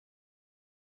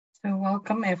So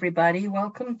welcome everybody.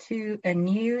 Welcome to a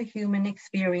new Human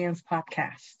Experience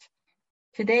podcast.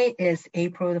 Today is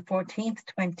April the 14th,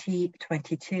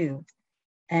 2022.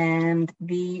 And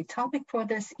the topic for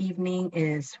this evening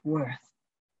is worth.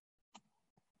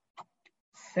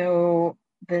 So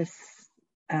this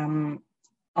all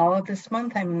of this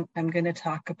month I'm going to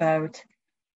talk about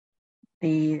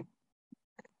the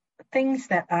things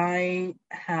that I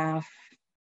have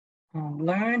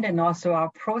learned and also are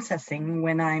processing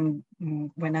when I'm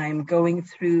going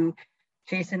through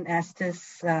Jason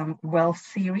Estes' Wealth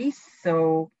series.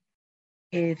 So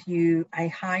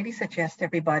I highly suggest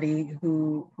everybody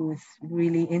who's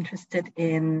really interested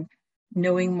in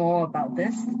knowing more about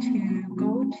this to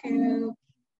go to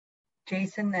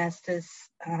Jason Estes'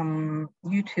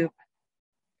 YouTube.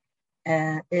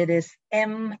 It is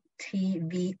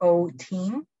MTVO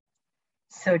Team.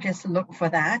 So just look for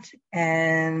that.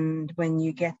 And when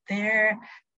you get there,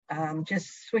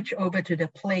 just switch over to the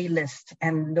playlist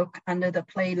and look under the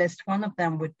playlist. One of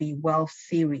them would be Wealth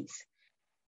Series.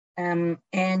 And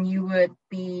you would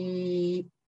be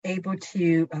able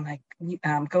to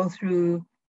go through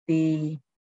the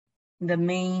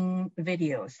main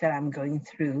videos that I'm going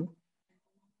through.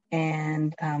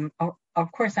 And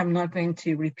of course, I'm not going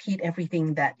to repeat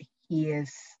everything that he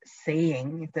is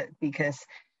saying because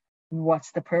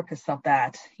what's the purpose of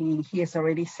that? He has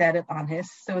already said it on his.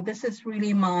 So this is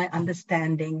really my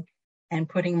understanding and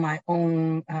putting my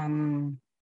own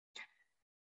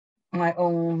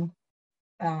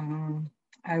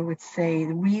I would say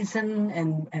reason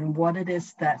and what it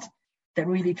is that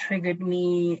really triggered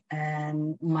me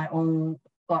and my own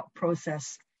thought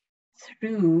process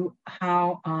through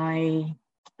how I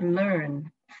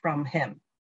learn from him.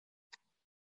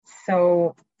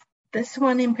 So this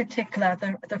one in particular,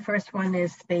 the first one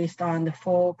is based on the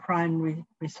 4 prime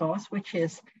resource, which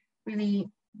is really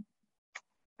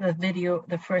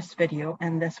the first video.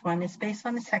 And this one is based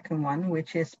on the second one,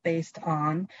 which is based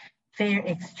on fair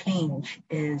exchange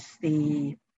is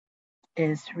really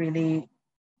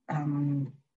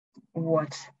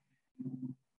what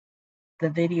the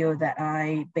video that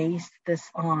I based this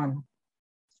on.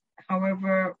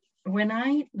 However, when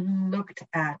I looked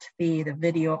at the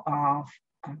video of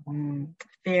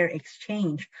fair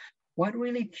exchange, what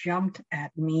really jumped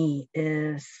at me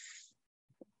is,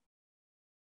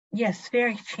 yes, fair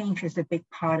exchange is a big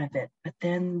part of it, but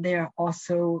then there are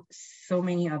also so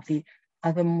many of the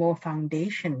other more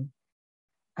foundation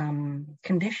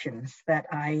conditions that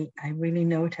I really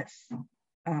notice.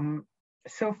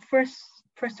 So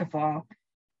first of all,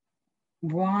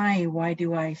 why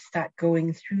do I start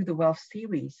going through the Wealth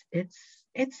series? It's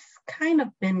kind of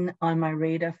been on my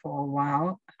radar for a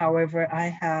while. However, I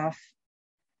have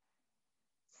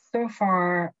so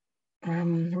far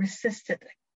resisted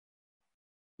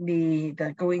the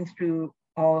going through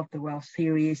all of the Wealth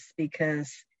series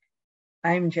because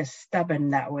I'm just stubborn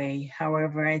that way.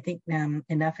 However, I think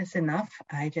enough is enough.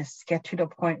 I just get to the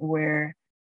point where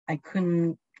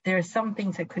there are some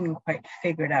things I couldn't quite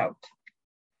figure it out.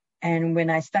 And when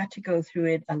I start to go through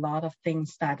it, a lot of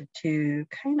things started to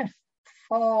kind of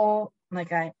fall.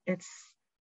 I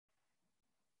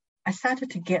started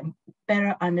to get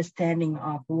better understanding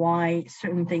of why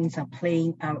certain things are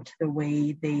playing out the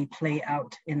way they play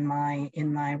out in my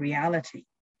reality.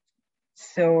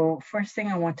 So first thing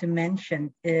I want to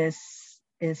mention is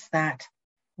that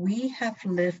we have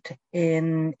lived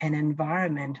in an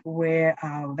environment where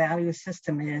our value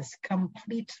system is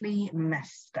completely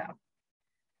messed up.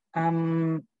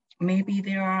 Maybe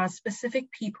there are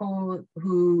specific people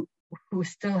who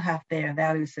still have their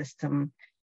value system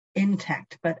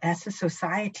intact, but as a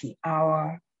society,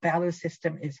 our value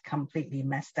system is completely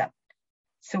messed up.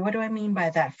 So what do I mean by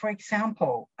that? For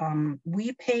example,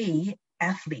 we pay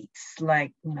athletes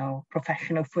like,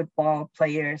 professional football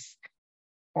players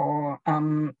or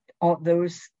all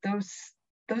those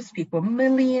people,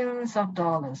 millions of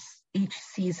dollars each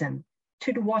season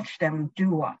to watch them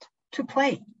do what? To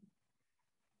play.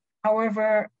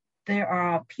 However, there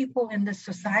are people in this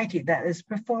society that is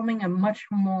performing a much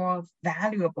more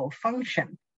valuable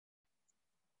function.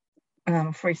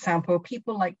 For example,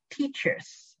 people like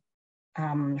teachers.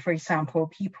 For example,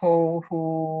 people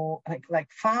who like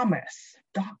farmers,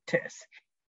 doctors.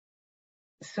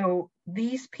 So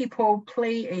these people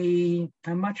play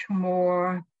a much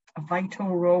more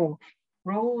vital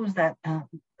roles that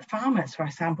farmers, for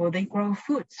example, they grow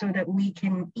food so that we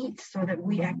can eat, so that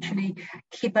we actually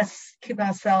keep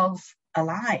ourselves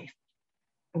alive.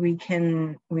 We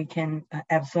can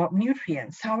absorb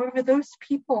nutrients. However, those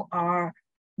people are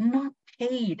not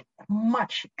paid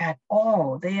much at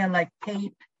all. They are like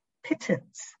paid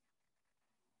pittance.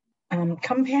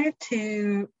 compared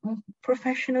to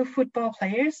professional football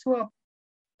players who are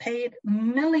paid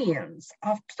millions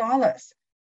of dollars.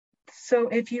 So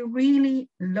if you really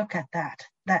look at that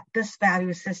this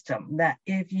value system, that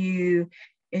if you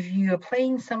are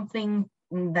playing something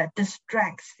that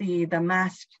distracts the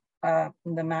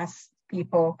mass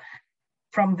people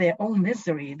from their own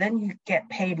misery, then you get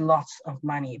paid lots of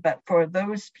money. But for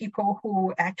those people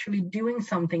who actually doing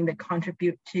something that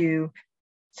contribute to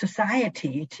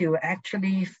society, to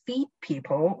actually feed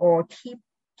people or keep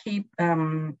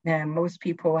most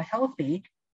people healthy,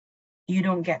 you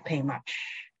don't get paid much.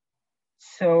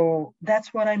 So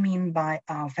that's what I mean by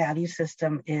our value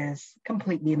system is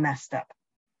completely messed up.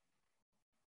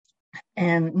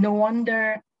 And no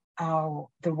wonder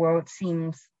the world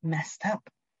seems messed up,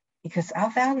 because our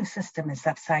value system is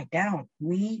upside down.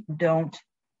 We don't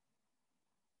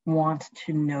want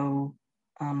to know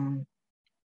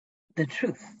the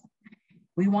truth.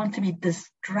 We want to be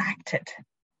distracted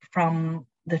from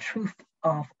the truth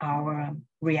of our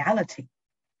reality.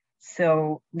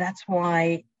 So that's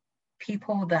why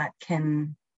people that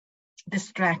can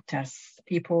distract us,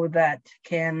 people that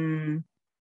can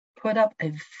put up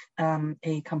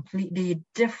a completely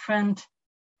different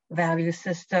value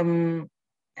system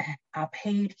are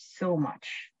paid so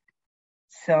much.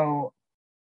 So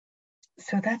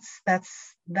that's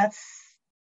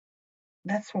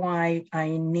why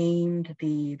I named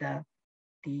the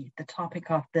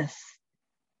topic of this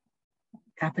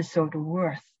episode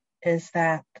worth, is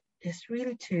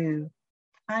really to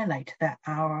highlight that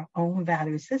our own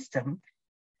value system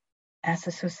as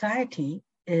a society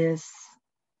is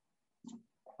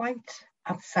quite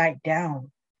upside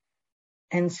down.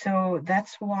 And so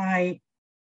that's why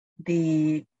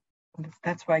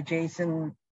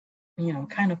Jason,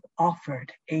 kind of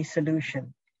offered a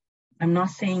solution. I'm not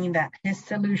saying that his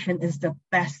solution is the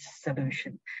best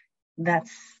solution.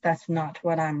 That's not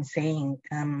what I'm saying.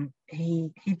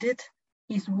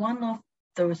 He's one of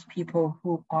those people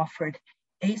who offered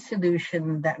a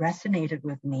solution that resonated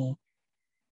with me.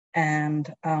 And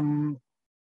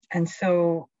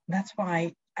so that's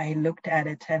why I looked at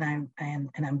it and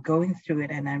I'm going through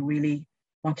it, and I really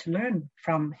want to learn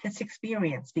from his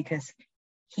experience, because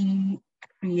he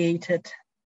created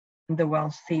the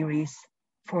Wealth series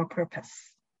for a purpose.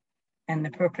 And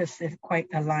the purpose is quite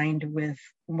aligned with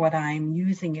what I'm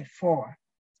using it for.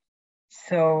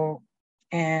 So,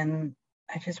 and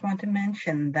I just want to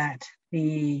mention that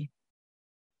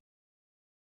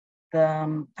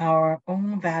our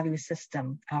own value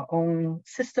system, our own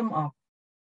system of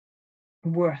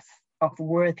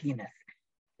worthiness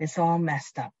is all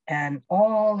messed up. And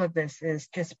all of this is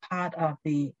just part of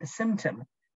the symptom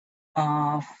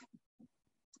of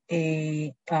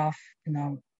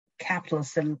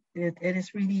capitalism. It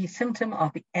is really a symptom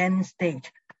of the end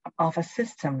stage of a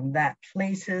system that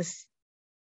places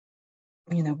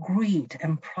greed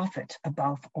and profit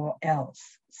above all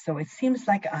else. So it seems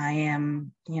like I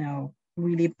am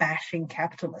really bashing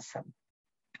capitalism.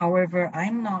 However,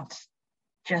 I'm not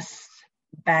just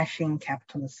bashing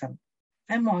capitalism.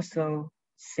 I'm also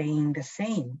saying the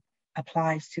same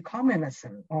applies to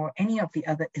communism or any of the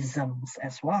other isms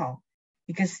as well,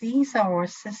 because these are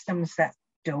systems that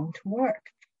don't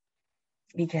work,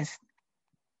 because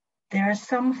there are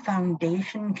some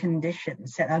foundation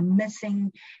conditions that are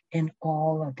missing in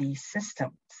all of these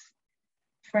systems.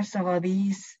 First of all,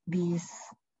 these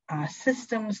are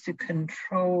systems to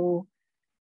control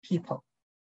people.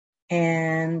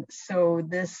 And so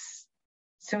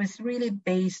it's really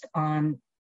based on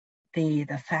the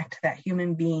fact that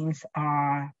human beings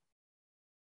are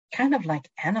kind of like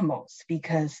animals,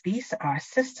 because these are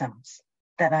systems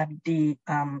that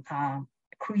are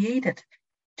created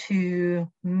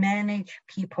to manage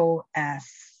people as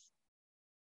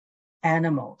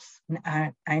animals.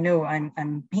 I know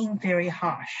I'm being very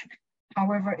harsh.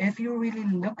 However, if you really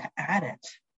look at it,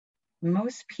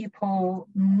 most people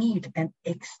need an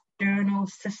external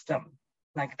system.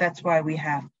 Like, that's why we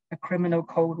have a criminal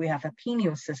code, we have a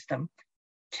penal system,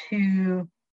 to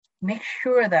make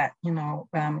sure that,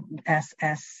 as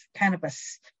kind of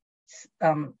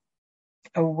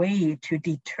a way to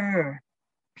deter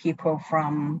people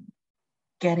from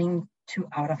getting too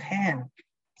out of hand.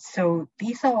 So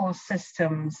these are all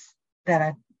systems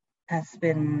that has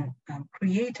been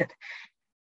created.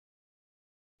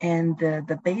 And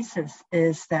the basis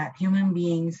is that human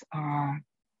beings are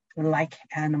like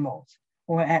animals,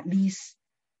 or at least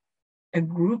a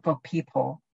group of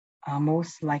people are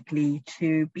most likely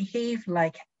to behave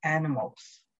like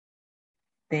animals.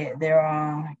 There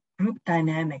are group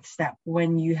dynamics that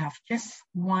when you have just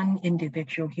one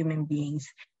individual human beings,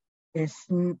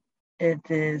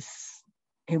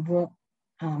 it won't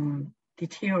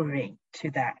deteriorate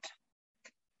to that.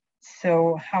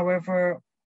 So, however,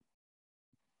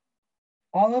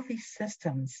 all of these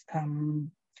systems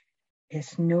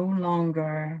is no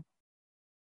longer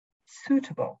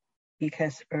suitable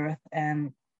because Earth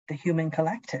and the human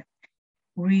collective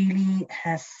really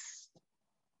has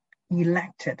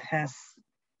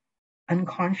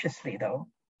unconsciously though,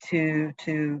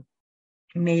 to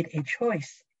made a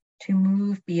choice to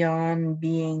move beyond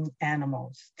being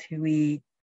animals. We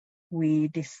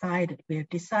have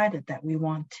decided that we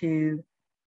want to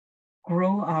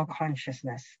grow our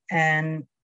consciousness. And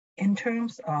in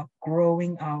terms of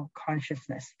growing our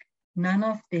consciousness, none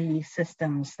of the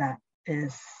systems that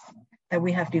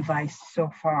we have devised so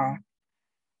far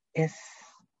is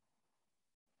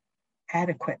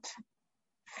adequate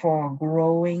for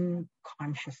growing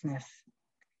consciousness.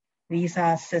 These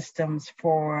are systems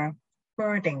for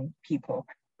herding people,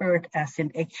 herd as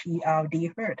in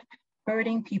H-E-R-D,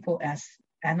 herding people as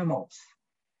animals.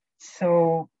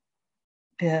 So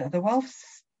the Wealth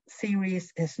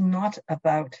series is not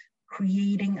about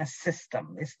creating a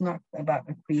system. It's not about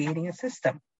creating a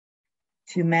system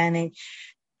to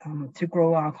manage, to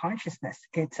grow our consciousness.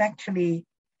 It's actually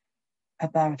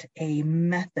about a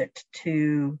method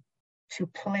to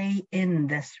play in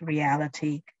this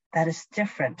reality that is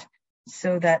different,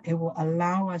 so that it will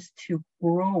allow us to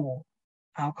grow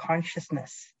our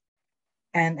consciousness.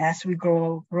 And as we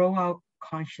grow our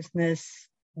consciousness,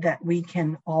 that we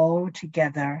can all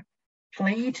together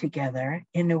play together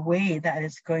in a way that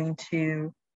is going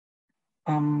to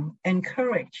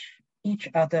encourage each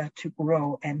other to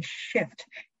grow and shift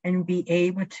and be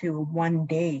able to one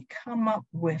day come up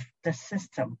with the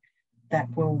system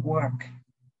that will work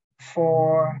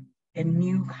for a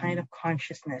new kind of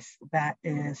consciousness that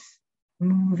is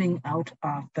moving out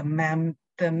of the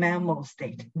mammal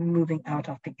state, moving out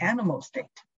of the animal state.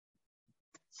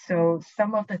 So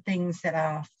some of the things that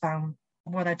are found,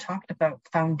 what I talked about,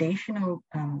 foundational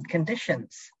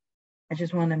conditions, I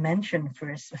just want to mention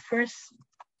first. The first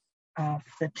of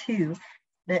the two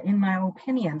that, in my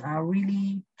opinion, are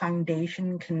really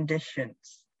foundation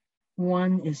conditions.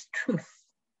 One is truth,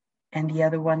 and the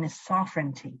other one is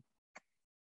sovereignty.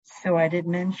 So I did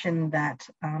mention that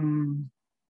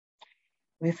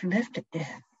we've lived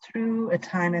through a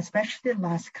time, especially the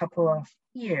last couple of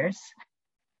years,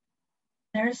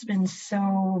 there's been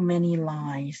so many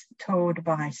lies told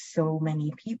by so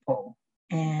many people.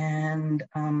 And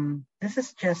this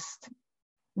is just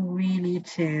really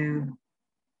to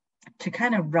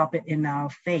kind of rub it in our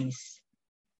face.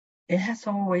 There has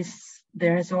always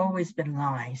been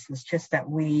lies. It's just that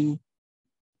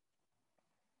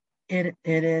it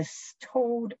is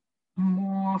told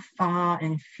more far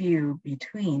and few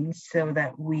between, so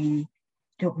that we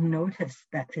don't notice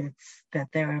that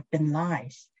there have been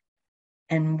lies.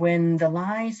 And when the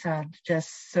lies are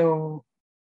just so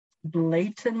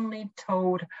blatantly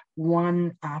told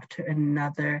one after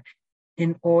another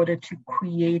in order to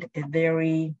create a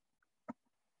very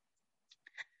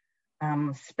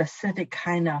specific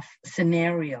kind of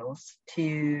scenarios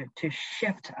to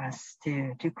shift us,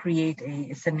 to create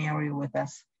a scenario with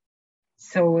us,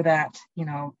 so that,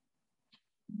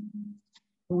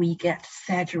 we get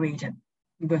saturated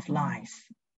with lies.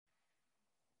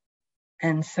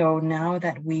 And so now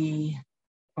that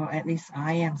or at least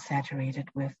I am saturated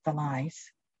with the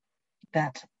lies,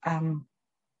 that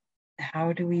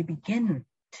how do we begin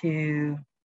to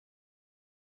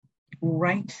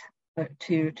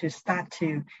start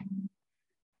to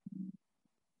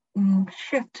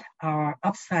shift our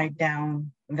upside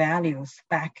down values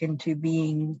back into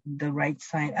being the right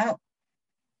side up?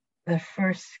 The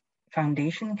first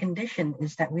foundation condition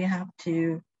is that we have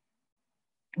to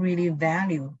really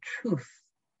value truth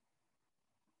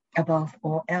above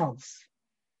all else.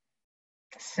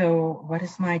 So what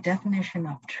is my definition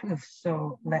of truth?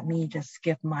 So let me just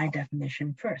give my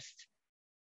definition first.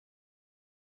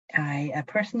 I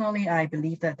personally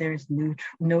believe that there is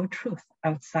no truth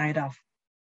outside of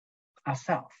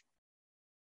ourselves.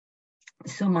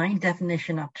 So my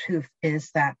definition of truth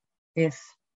is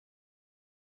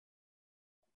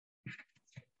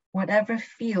whatever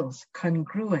feels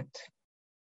congruent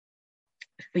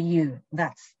for you,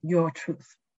 that's your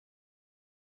truth.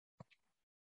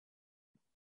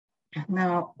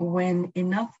 Now, when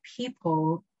enough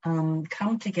people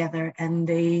come together and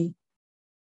they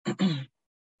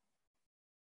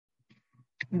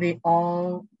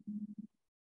all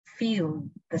feel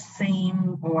the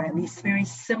same, or at least very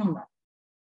similar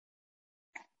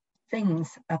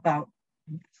things about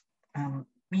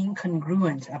being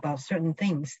congruent about certain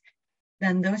things,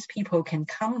 then those people can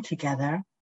come together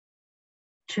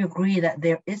to agree that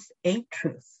there is a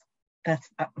truth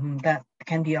that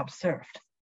can be observed.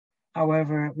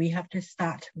 However, we have to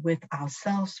start with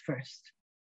ourselves first.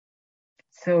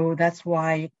 So that's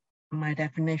why my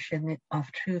definition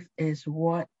of truth is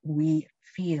what we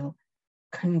feel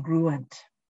congruent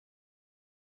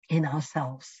in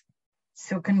ourselves.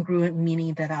 So congruent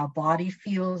meaning that our body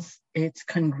feels it's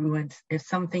congruent if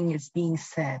something is being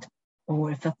said,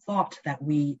 or if a thought that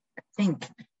we think,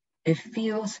 it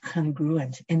feels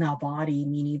congruent in our body,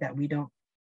 meaning that we don't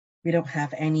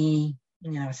have any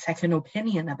second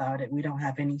opinion about it. We don't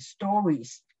have any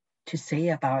stories to say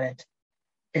about it.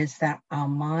 Is that our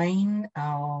mind,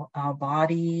 our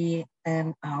body,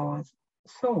 and our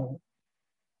soul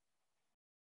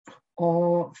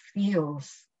all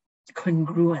feels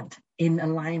congruent in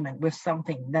alignment with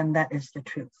something, then that is the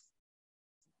truth.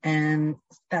 And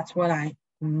that's what I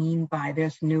mean by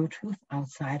there's no truth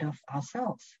outside of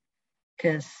ourselves.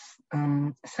 Because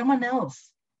someone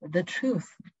else, the truth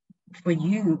for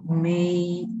you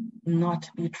may not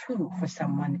be true for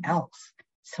someone else.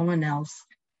 Someone else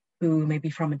who may be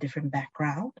from a different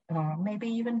background, or maybe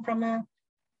even from a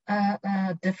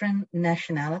different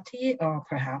nationality, or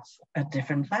perhaps a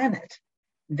different planet.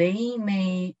 They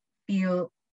may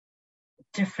feel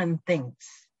different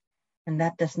things, and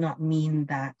that does not mean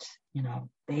that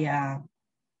they are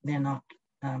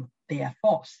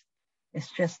false.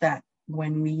 It's just that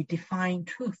when we define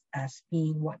truth as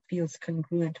being what feels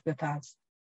congruent with us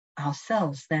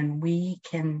ourselves, then we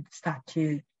can start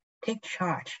to take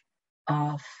charge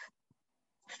of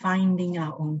finding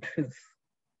our own truth.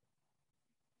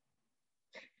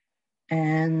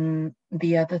 And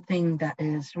the other thing that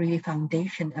is really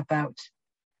foundation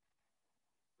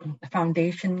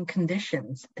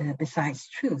conditions besides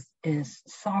truth is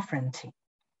sovereignty.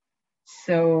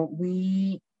 So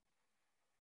we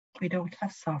don't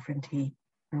have sovereignty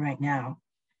right now,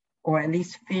 or at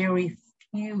least very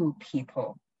few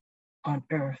people on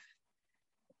earth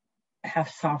have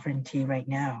sovereignty right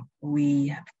now. We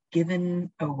have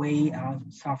given away our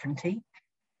sovereignty,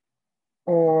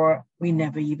 or we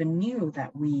never even knew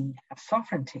that we have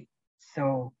sovereignty.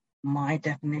 So my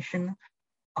definition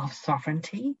of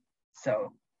sovereignty,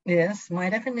 my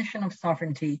definition of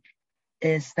sovereignty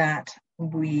is that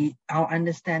our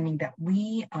understanding that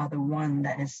we are the one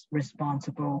that is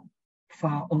responsible for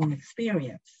our own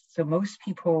experience. So most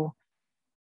people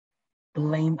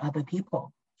blame other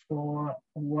people for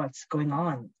what's going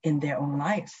on in their own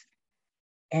lives.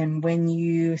 And when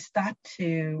you start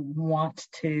to want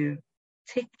to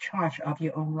take charge of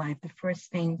your own life, the first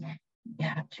thing you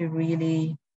have to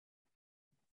really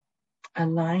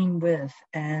align with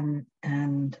and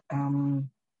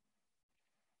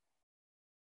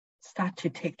start to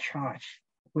take charge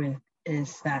with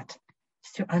is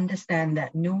to understand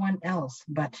that no one else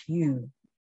but you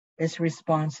is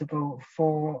responsible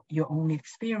for your own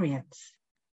experience.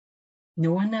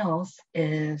 No one else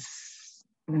is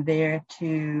there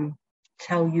to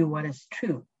tell you what is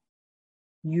true.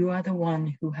 You are the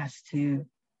one who has to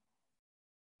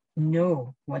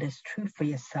know what is true for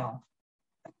yourself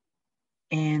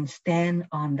and stand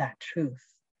on that truth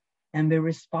and be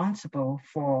responsible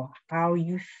for how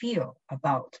you feel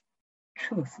about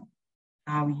truth,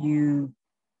 how you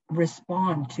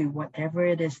respond to whatever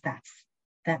it is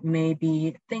that may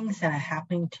be things that are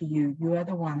happening to you. You are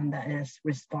the one that is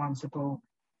responsible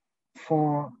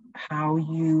for how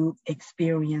you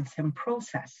experience and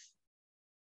process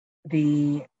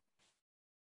the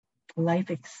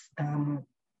life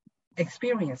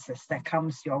experiences that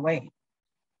comes your way.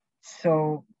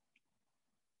 So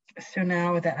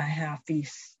now that I have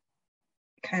these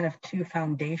kind of two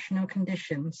foundational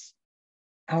conditions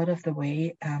out of the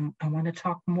way, I want to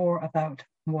talk more about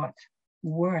what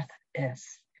worth is.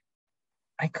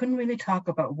 I couldn't really talk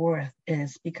about worth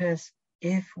is because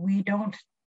if we don't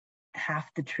have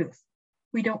the truth,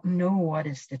 we don't know what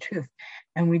is the truth,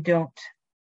 and we don't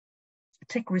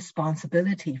take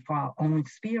responsibility for our own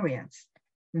experience,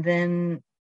 then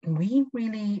we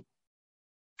really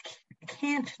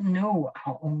can't know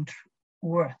our own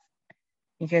worth.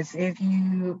 Because if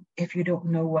you don't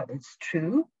know what is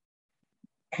true,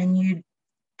 and you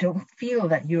don't feel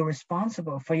that you're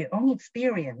responsible for your own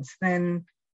experience, then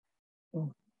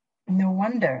no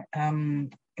wonder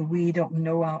we don't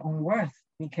know our own worth.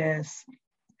 Because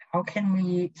how can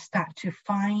we start to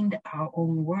find our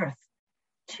own worth,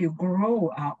 to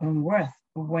grow our own worth,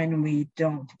 when we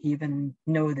don't even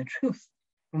know the truth,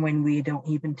 and when we don't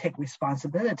even take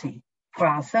responsibility for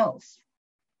ourselves?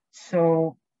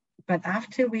 So, but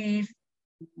after we've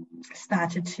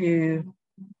started to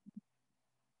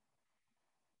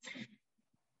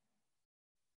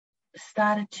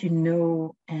started to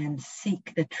know and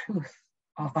seek the truth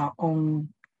of our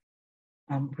own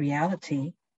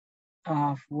reality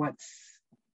of what's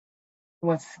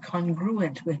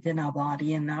congruent within our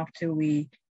body, and after we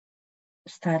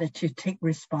started to take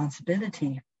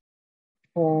responsibility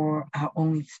for our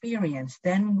own experience,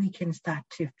 then we can start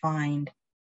to find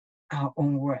our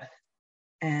own worth.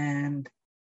 And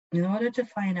in order to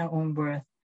find our own worth,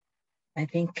 I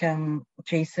think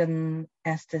Jason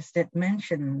Estes did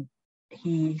mention,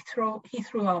 he threw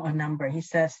out a number. He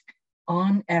says,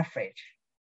 on average,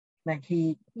 like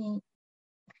he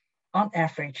on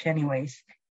average anyways,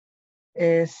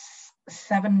 is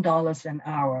 $7 an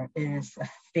hour is a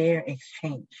fair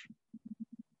exchange.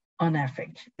 On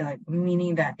average, like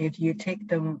meaning that if you take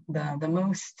the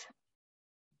most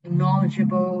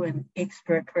knowledgeable and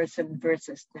expert person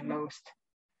versus the most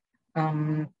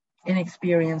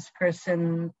inexperienced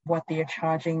person, what they are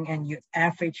charging, and you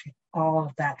average all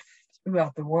of that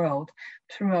throughout the world,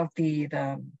 throughout the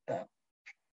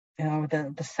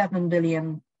 7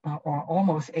 billion or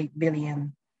almost 8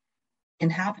 billion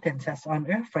inhabitants that's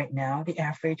on Earth right now, the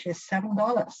average is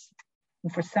 $7.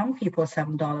 And for some people,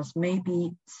 $7 may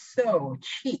be so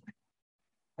cheap,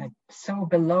 like so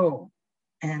below.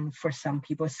 And for some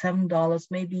people, $7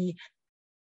 may be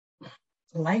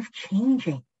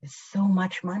life-changing. It's so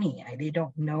much money. They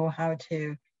don't know how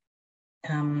to,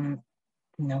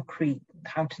 create,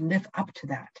 how to live up to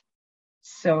that.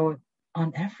 So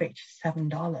on average,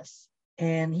 $7.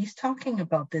 And he's talking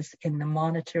about this in the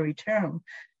monetary term.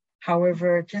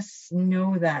 However, just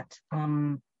know that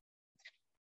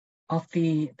of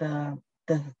the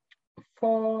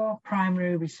 4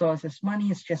 primary resources, money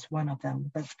is just one of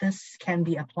them, but this can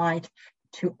be applied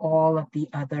to all of the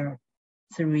other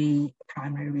 3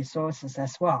 primary resources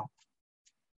as well.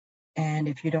 And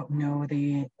if you don't know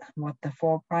what the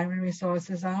 4 primary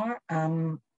resources are,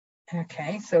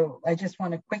 okay, so I just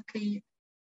want to quickly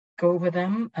go over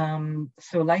them.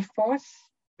 So life force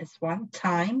is one,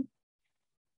 time,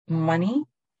 money,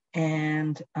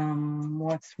 and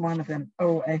what's one of them?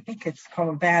 Oh, I think it's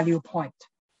called value point.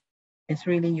 It's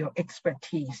really your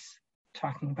expertise,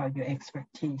 talking about your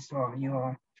expertise or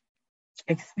your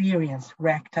experience,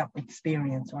 racked up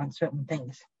experience on certain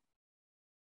things.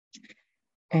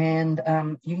 And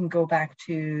you can go back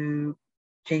to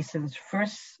Jason's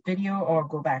first video or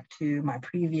go back to my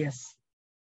previous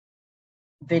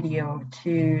video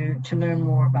to learn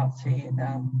more about, say,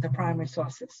 the primary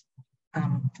sources.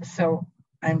 So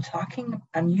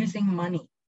I'm using money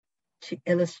to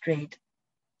illustrate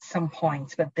some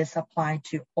points, but this applies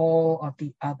to all of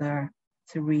the other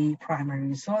 3 primary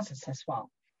resources as well.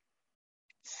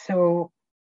 So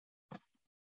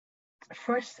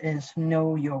first is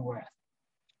know your worth.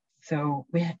 So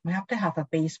we have to have a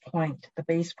base point. The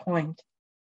base point,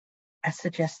 as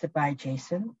suggested by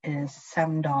Jason, is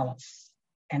 $7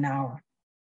 an hour.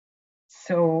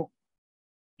 So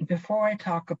before I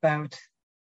talk about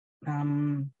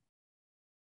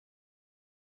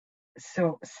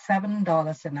so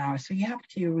 $7 an hour, so you have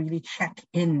to really check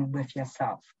in with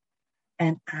yourself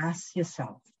and ask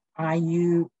yourself, are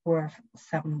you worth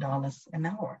 $7 an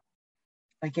hour?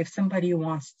 Like if somebody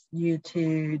wants you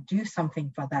to do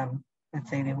something for them,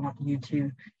 let's say they want you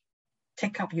to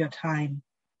take up your time,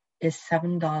 is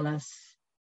 $7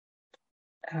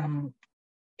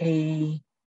 if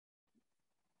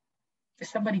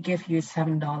somebody gives you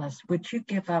 $7, would you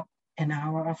give up an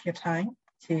hour of your time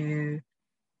to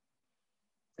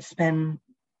spend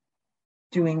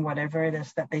doing whatever it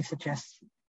is that they suggest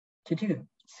to do?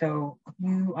 So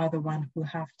you are the one who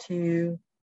have to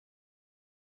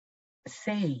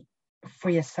say for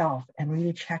yourself and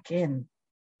really check in,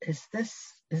 is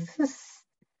this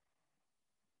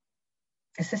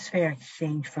fair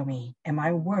exchange for me? Am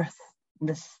I worth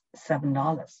this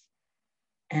 $7?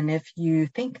 And if you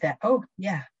think that, oh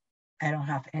yeah, I don't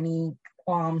have any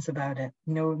qualms about it,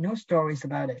 no stories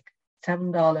about it,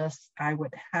 $7, I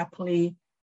would happily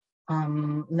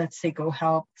let's say go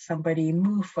help somebody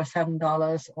move for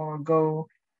 $7, or go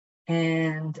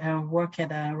and work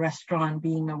at a restaurant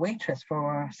being a waitress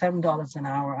for $7 an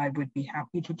hour. I would be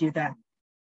happy to do that.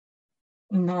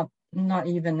 Not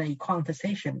even a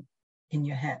conversation in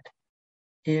your head.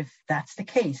 If that's the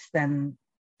case, then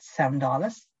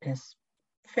 $7 is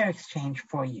fair exchange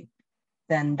for you.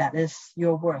 Then that is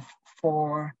your worth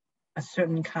for a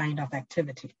certain kind of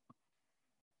activity.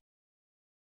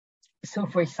 So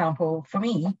for example, for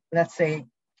me, let's say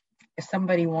if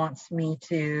somebody wants me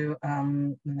to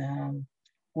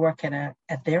work at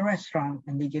their restaurant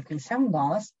and they give me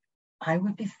 $7, I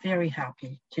would be very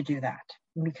happy to do that,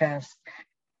 because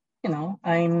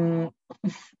I'm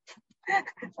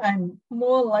I'm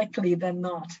more likely than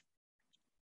not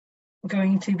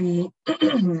going to be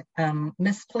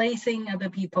misplacing other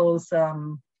people's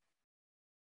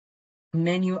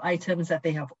menu items that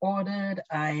they have ordered.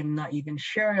 I'm not even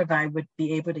sure if I would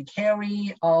be able to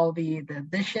carry all the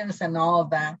dishes and all of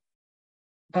that.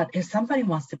 But if somebody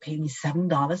wants to pay me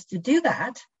 $7 to do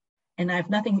that, and I have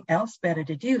nothing else better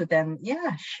to do, then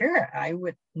yeah, sure, I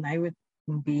would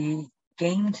be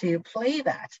game to play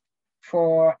that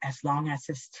for as long as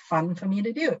it's fun for me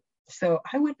to do. So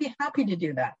I would be happy to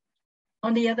do that.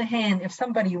 On the other hand, if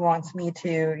somebody wants me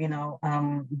to,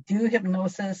 do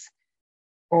hypnosis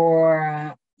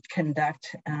or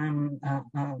conduct,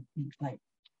 like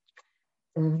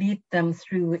lead them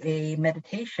through a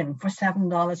meditation for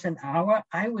 $7 an hour,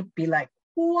 I would be like,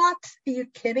 what? Are you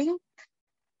kidding?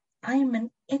 I'm an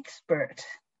expert,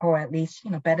 or at least,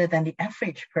 better than the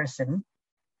average person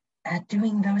at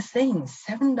doing those things.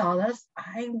 $7,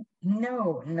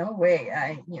 no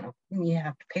way. You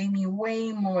have to pay me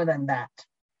way more than that.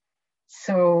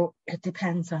 So it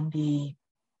depends on the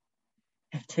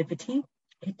activity.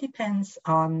 It depends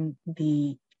on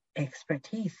the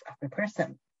expertise of the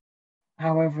person.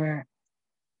 However,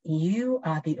 you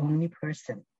are the only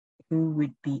person who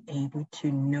would be able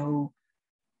to know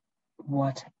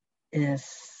what is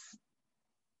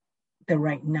the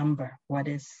right number, what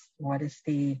is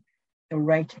the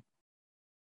right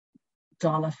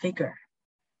dollar figure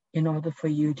in order for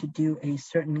you to do a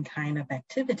certain kind of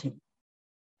activity.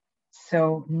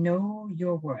 So know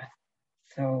your worth.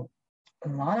 So a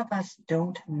lot of us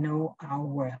don't know our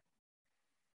worth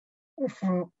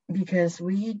because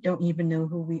we don't even know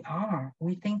who we are.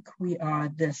 We think we are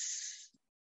this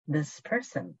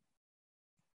person.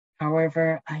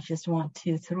 However, I just want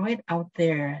to throw it out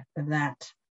there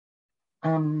that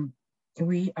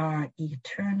we are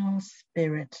eternal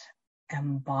spirit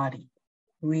embodied.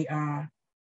 We are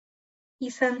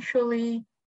essentially,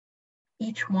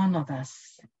 each one of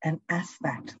us, an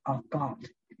aspect of God.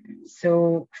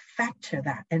 So factor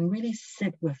that and really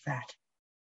sit with that.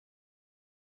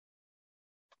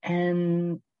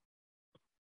 And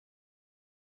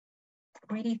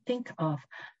really think of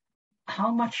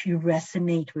how much you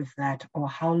resonate with that or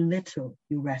how little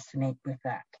you resonate with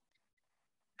that.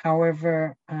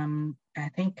 However, I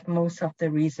think most of the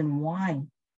reason why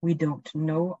we don't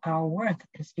know our worth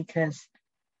is because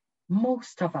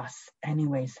most of us,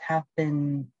 anyways, have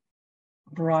been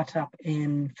brought up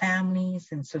in families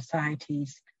and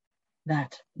societies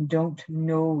that don't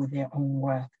know their own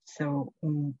worth. So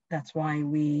that's why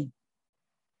we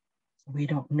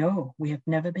don't know. We have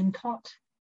never been taught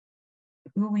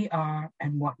who we are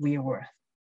and what we are worth.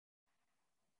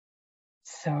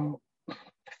 So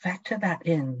factor that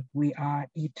in. We are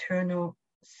eternal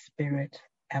spirit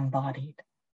embodied.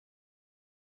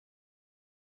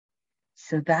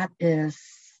 So that is,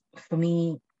 for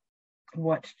me,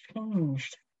 what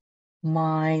changed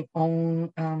my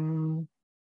own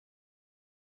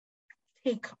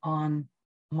take on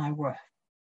my worth.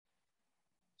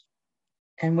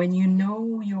 And when you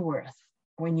know your worth,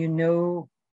 then you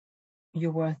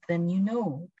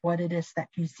know what it is that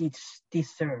you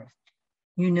deserve.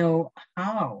 You know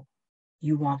how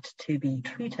you want to be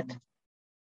treated.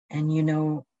 And you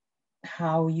know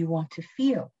how you want to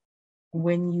feel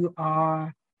when you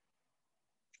are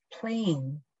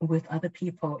playing with other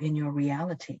people in your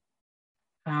reality.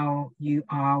 How you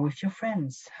are with your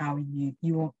friends, how you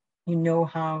know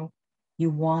how you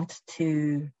want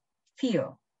to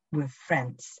feel with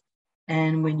friends.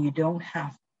 And when you don't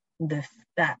have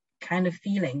that kind of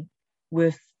feeling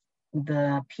with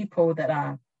the people that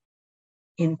are,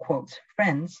 in quotes,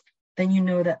 friends, then you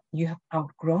know that you have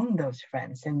outgrown those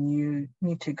friends and you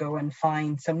need to go and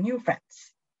find some new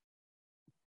friends.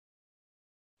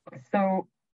 So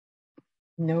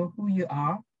know who you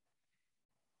are,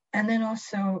 and then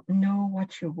also know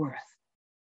what you're worth.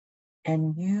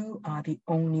 And you are the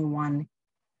only one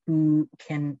who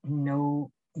can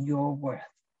know your worth.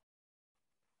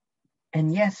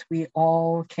 And yes, we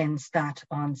all can start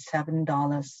on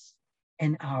 $7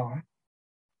 an hour.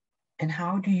 And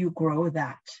how do you grow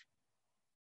that?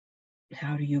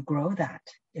 How do you grow that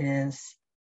is,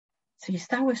 so you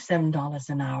start with $7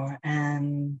 an hour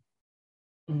and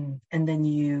then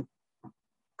you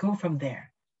go from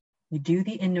there. You do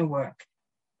the inner work.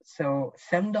 So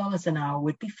 $7 an hour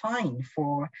would be fine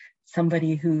for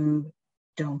somebody who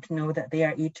don't know that they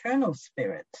are eternal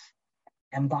spirit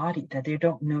embodied, that they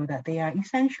don't know that they are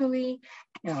essentially,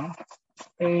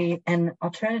 an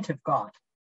alternative God.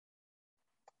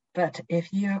 But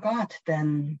if you're God,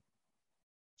 then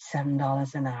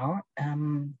 $7 an hour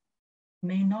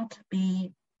may not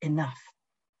be enough.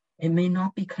 It may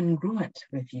not be congruent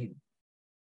with you.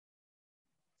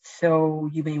 So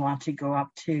you may want to go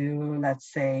up to,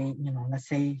 let's say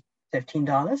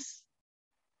 $15,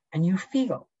 and you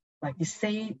feel like you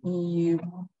say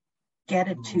you get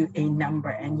it to a number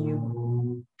and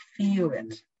you feel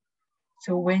it.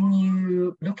 So when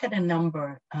you look at a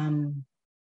number,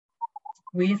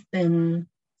 we've been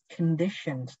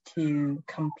conditioned to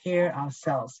compare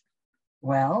ourselves.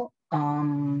 Well,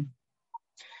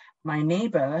 my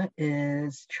neighbor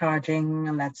is charging,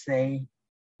 let's say,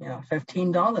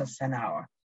 $15 an hour,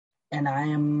 and I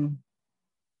am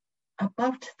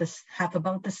have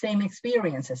about the same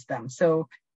experience as them. So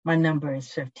my number is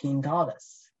 $15.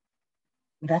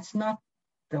 That's not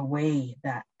the way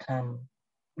that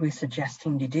we're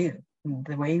suggesting to do.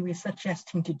 The way we're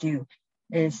suggesting to do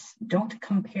is don't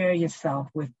compare yourself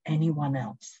with anyone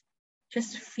else.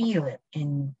 Just feel it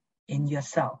in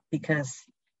yourself, because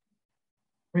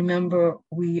remember,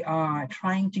 we are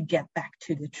trying to get back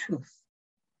to the truth.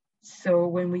 So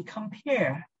when we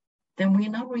compare, then we're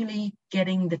not really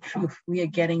getting the truth. We are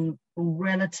getting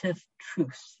relative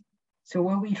truths. So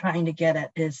what we're trying to get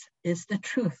at is the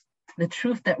truth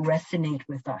that resonates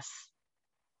with us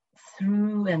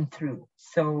through and through.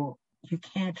 So you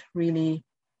can't really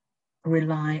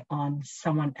rely on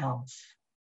someone else.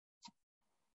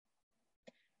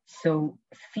 So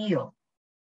feel.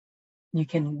 You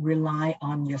can rely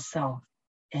on yourself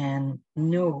and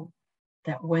know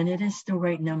that when it is the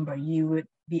right number, you would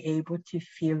be able to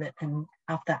feel it and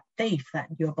have that faith that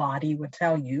your body would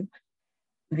tell you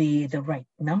the right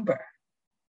number.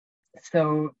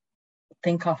 So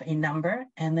think of a number,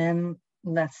 and then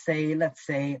let's say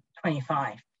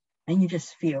 25, and you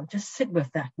just sit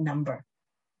with that number.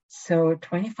 So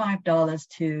 $25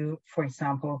 to, for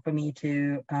example, for me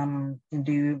to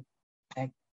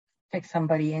take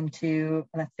somebody into,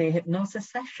 let's say, a hypnosis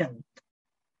session.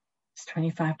 Is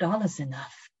 $25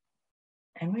 enough?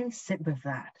 And really sit with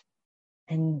that.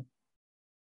 And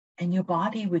your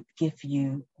body would give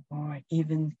you, or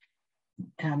even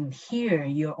hear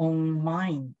your own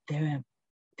mind. There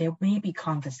may be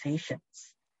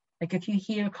conversations. Like if you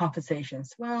hear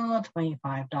conversations, well,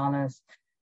 $25,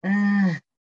 there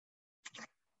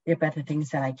are better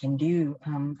things that I can do.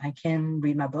 I can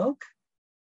read my book.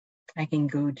 I can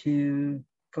go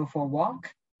for a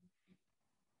walk.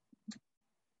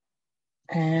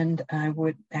 And I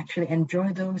would actually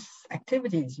enjoy those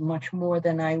activities much more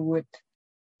than I would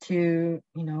to,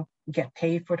 get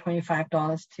paid for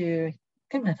 $25 to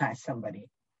hypnotize somebody.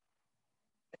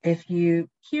 If you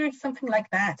hear something like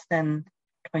that, then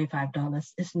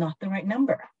 $25 is not the right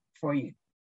number for you.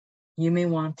 You may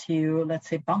want to, let's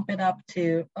say, bump it up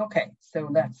to, okay, so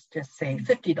let's just say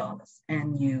 $50,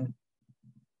 and you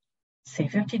say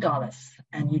 $50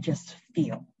 and you just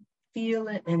feel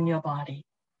it in your body.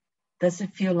 Does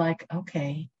it feel like,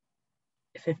 okay,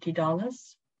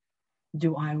 $50?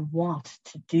 Do I want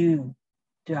to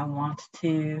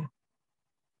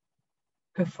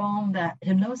perform that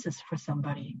hypnosis for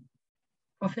somebody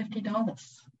for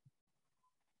 $50?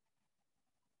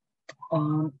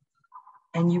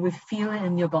 And you would feel it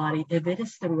in your body if it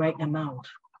is the right amount.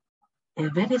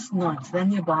 If it is not,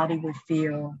 then your body will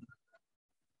feel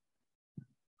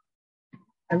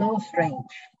a little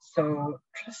strange. So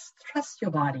trust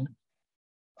your body.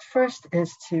 First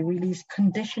is to really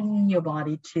condition your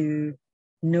body to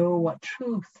know what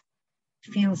truth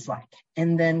feels like,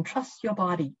 and then trust your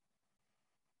body.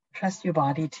 Trust your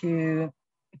body to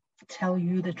tell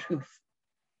you the truth.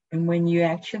 And when you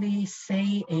actually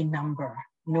say a number,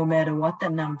 no matter what the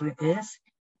number is,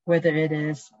 whether it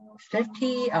is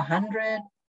 50, 100,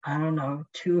 I don't know,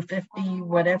 250,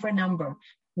 whatever number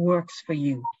works for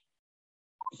you,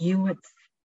 you would,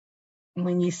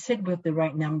 when you sit with the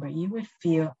right number, you would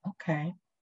feel, okay,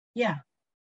 yeah.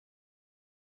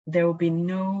 There will be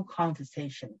no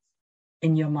conversations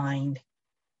in your mind.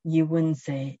 You wouldn't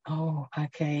say, oh,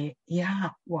 okay,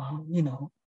 yeah,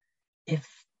 well, if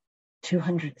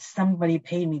somebody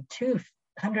paid me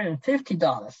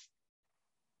 $250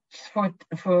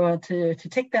 to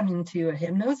take them into a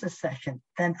hypnosis session,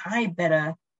 then I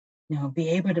better, be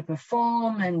able to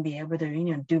perform and be able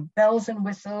to, do bells and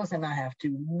whistles, and I have to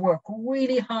work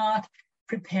really hard,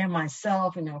 prepare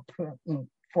myself,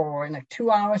 for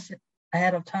 2 hours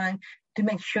ahead of time to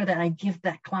make sure that I give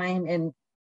that client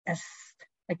as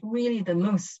really the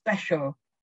most special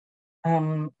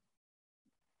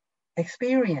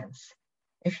experience.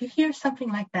 If you hear something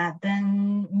like that,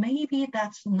 then maybe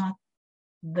that's not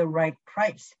the right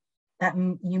price. That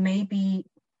you may be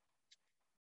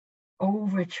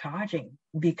overcharging,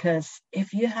 because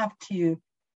if you have to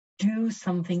do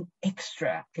something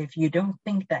extra, if you don't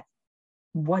think that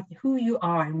who you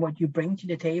are and what you bring to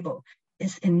the table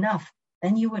is enough,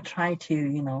 then you would try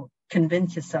to,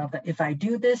 convince yourself that if I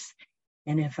do this,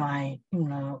 and if I,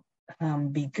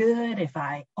 be good, if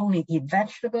I only eat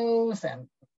vegetables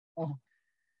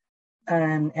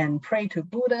and pray to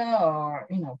Buddha or,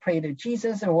 pray to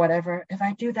Jesus or whatever, if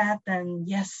I do that, then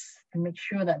yes, and make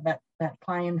sure that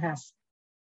client has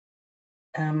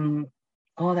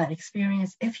all that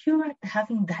experience. If you are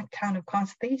having that kind of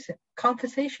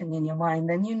conversation in your mind,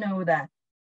 then you know that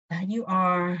you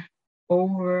are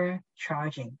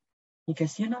overcharging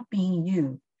because you're not being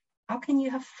you. How can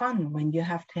you have fun when you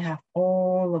have to have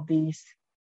all of these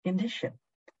conditions?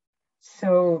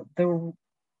 So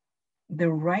the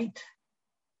right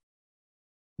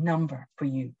number for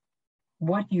you,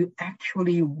 what you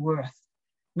actually worth,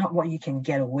 not what you can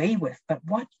get away with, but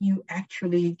what you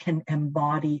actually can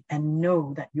embody and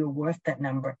know that you're worth that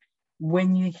number.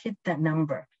 When you hit that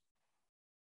number,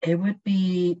 it would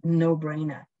be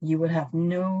no-brainer. You would have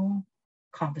no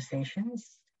conversations.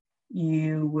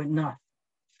 You would not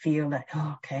feel that,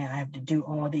 oh, okay, I have to do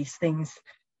all these things.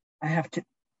 I have to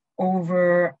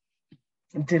over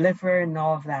deliver and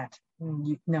all of that.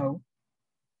 No.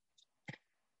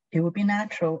 It would be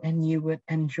natural, and you would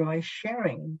enjoy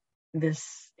sharing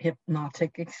this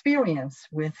hypnotic experience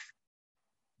with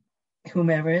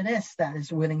whomever it is that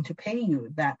is willing to pay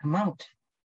you that amount.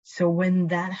 So when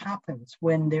that happens,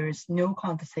 when there is no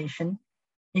conversation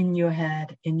in your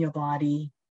head, in your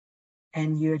body,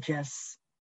 and you're just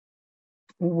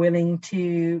willing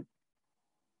to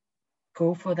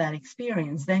go for that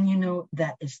experience, then you know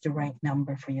that is the right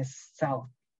number for yourself.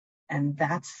 And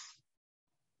that's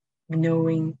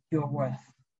knowing your worth.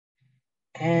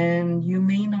 And you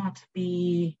may not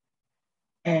be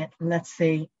at, let's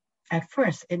say, at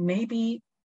first, it may be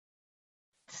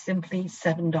simply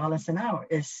 $7 an hour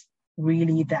is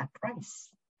really that price,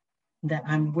 that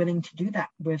I'm willing to do that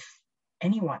with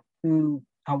anyone who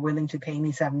are willing to pay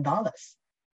me $7.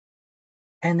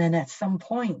 And then at some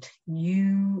point,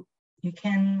 you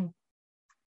can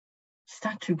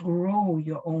start to grow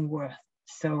your own worth.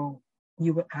 So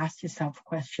you would ask yourself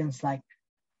questions like,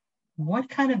 what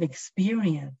kind of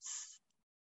experience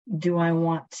do I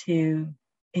want to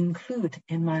include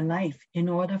in my life in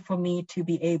order for me to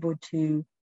be able to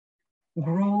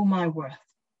grow my worth?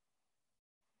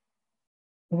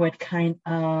 What kind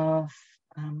of,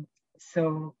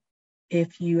 so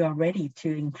if you are ready to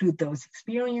include those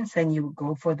experiences, then you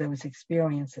go for those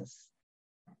experiences.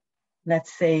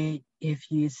 Let's say if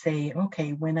you say,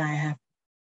 okay, when I have,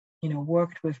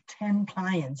 worked with 10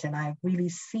 clients and I've really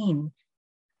seen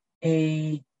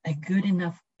a good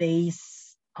enough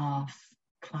base of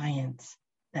clients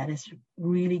that is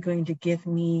really going to give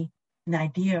me an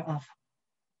idea of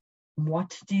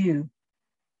what to do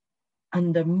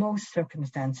under most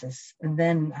circumstances, and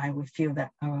then I would feel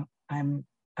that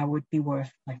I would be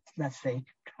worth, like, let's say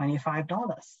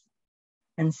 $25.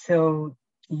 And so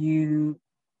you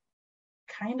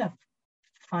kind of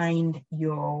find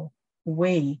your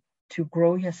way to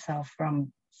grow yourself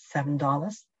from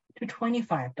 $7 to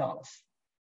 $25.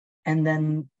 And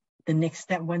then the next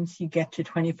step, once you get to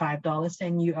 $25,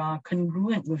 then you are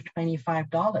congruent with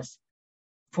 $25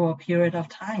 for a period of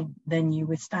time. Then you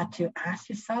would start to ask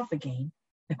yourself again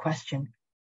the question,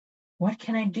 what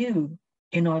can I do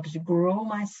in order to grow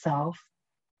myself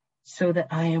so that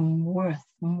I am worth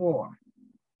more?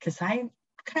 Because I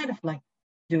kind of like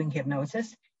doing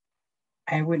hypnosis.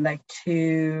 I would like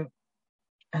to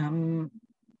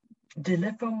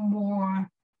deliver more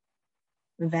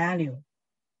value.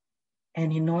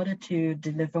 And in order to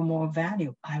deliver more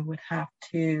value, I would have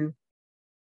to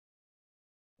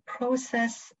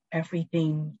process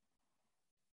everything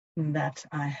that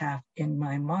I have in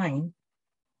my mind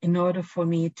in order for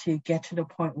me to get to the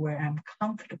point where I'm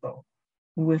comfortable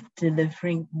with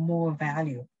delivering more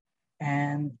value.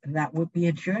 And that would be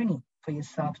a journey for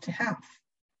yourself to have.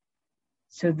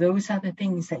 So those are the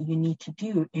things that you need to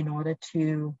do in order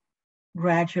to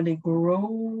gradually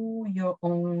grow your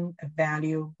own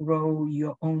value, grow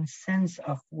your own sense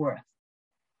of worth,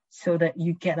 so that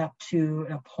you get up to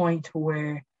a point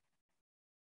where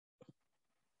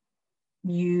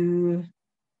you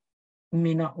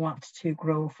may not want to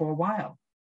grow for a while,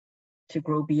 to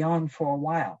grow beyond for a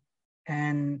while.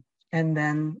 And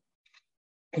then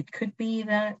it could be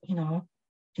that,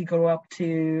 you go up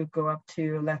to,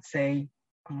 let's say,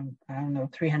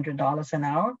 $300 an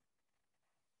hour.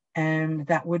 And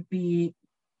that would be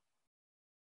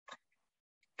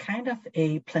kind of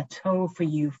a plateau for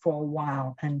you for a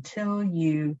while until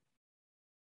you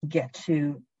get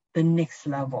to the next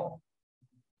level.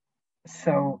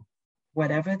 So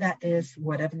whatever that is,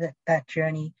 whatever that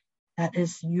journey, That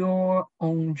is your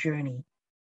own journey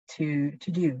to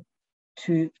do,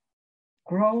 to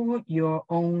grow your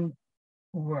own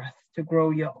worth, to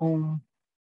grow your own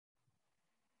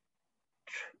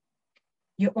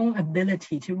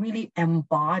ability to really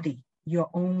embody your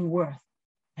own worth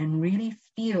and really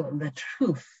feel the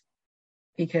truth,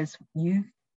 because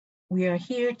we are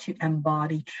here to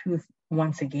embody truth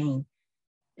once again.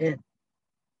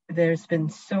 There's been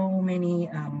so many,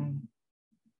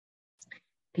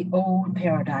 the old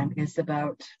paradigm is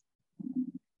about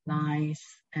lies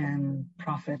and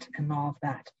profit and all of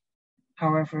that.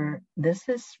 However, this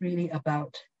is really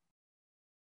about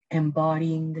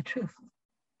embodying the truth,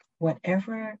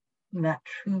 whatever that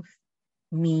truth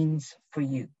means for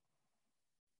you.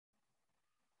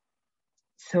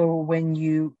 So when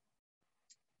you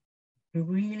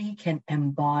really can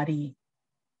embody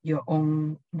your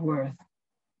own worth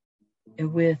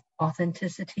with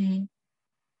authenticity,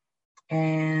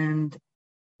 and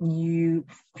you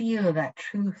feel that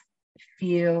truth,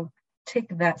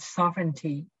 take that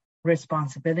sovereignty,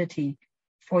 responsibility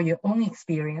for your own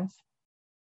experience,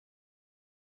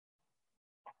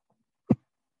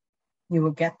 you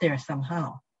will get there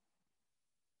somehow.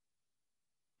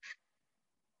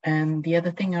 And the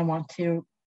other thing I want to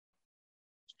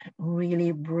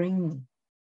really bring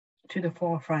to the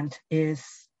forefront is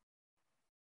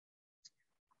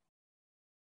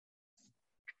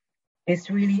it's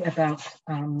really about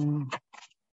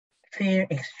fair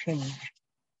exchange.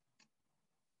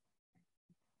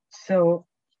 So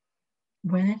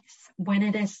when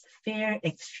it is fair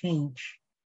exchange,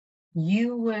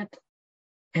 you would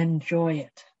enjoy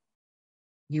it.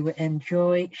 You would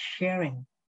enjoy sharing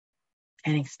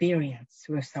an experience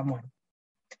with someone.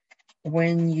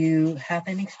 When you have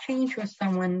an exchange with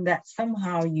someone that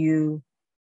somehow you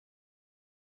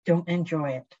don't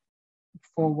enjoy it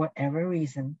for whatever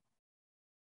reason,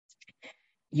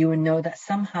 you will know that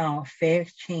somehow fair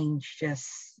exchange just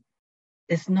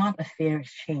is not a fair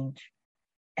exchange.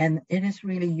 And it is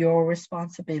really your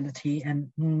responsibility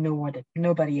and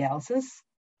nobody else's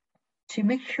to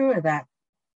make sure that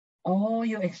all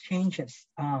your exchanges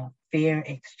are fair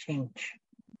exchange.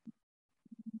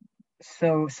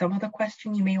 So some of the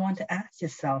question you may want to ask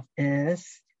yourself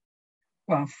is,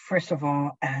 well, first of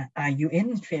all, are you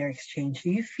in fair exchange? Do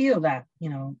you feel that,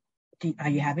 are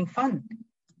you having fun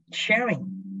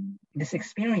sharing this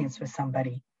experience with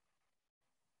somebody?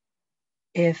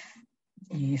 If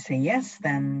you say yes,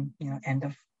 then, end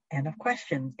of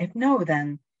question. If no,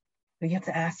 then you have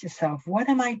to ask yourself, what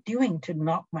am I doing to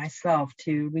knock myself,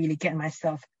 to really get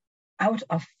myself out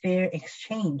of fair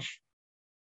exchange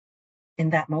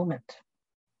in that moment?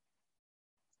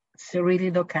 So really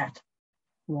look at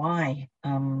why.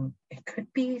 It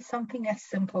could be something as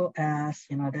simple as,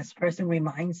 this person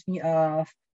reminds me of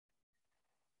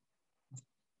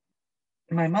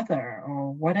my mother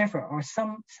or whatever, or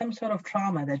some sort of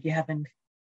trauma that you haven't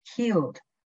healed.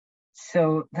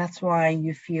 So that's why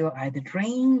you feel either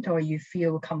drained or you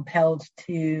feel compelled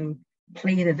to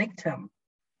play the victim,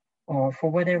 or for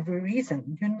whatever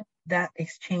reason, that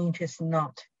exchange is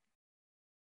not,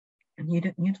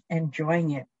 you're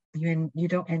enjoying it. You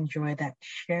don't enjoy that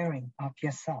sharing of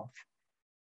yourself.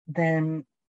 Then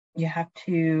you have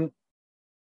to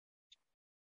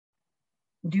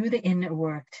do the inner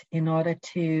work in order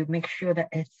to make sure that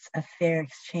it's a fair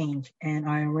exchange. And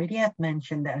I already have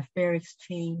mentioned that a fair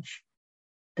exchange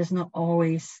does not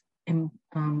always,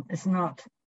 it's not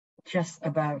just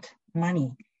about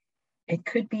money. It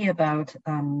could be about,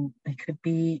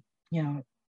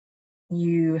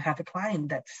 you have a client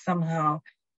that somehow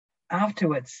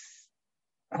afterwards,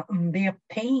 they are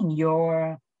paying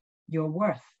your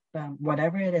worth,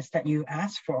 whatever it is that you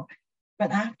ask for.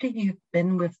 But after you've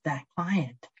been with that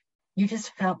client, you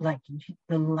just felt like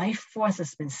the life force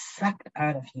has been sucked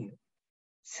out of you.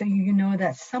 So you know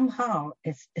that somehow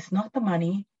it's not the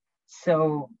money,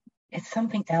 so it's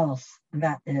something else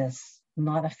that is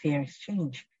not a fair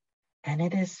exchange. And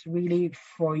it is really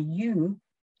for you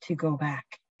to go back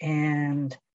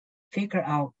and figure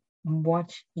out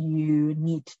what you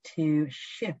need to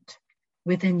shift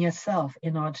within yourself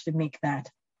in order to make that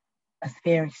a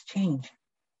fair exchange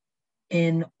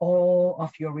in all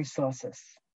of your resources.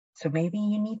 So maybe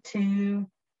you need to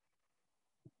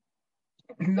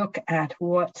look at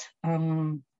what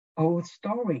old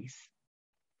stories,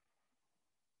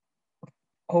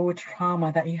 old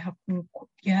trauma that you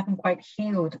haven't quite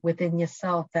healed within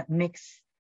yourself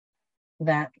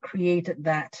that created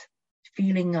that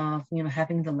feeling of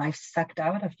having the life sucked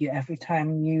out of you every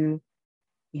time you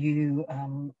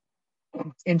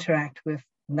interact with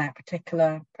that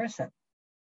particular person.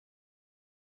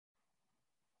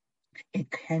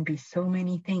 It can be so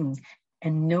many things,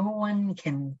 and no one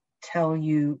can tell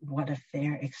you what a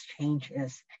fair exchange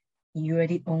is. You are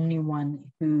the only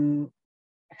one who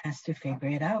has to figure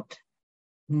it out.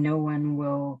 No one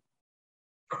will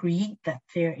create that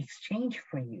fair exchange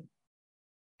for you.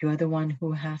 You're the one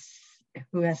who has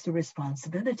the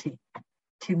responsibility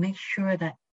to make sure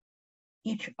that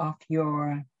each of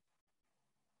your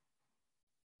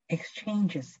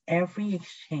exchanges, every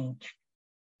exchange,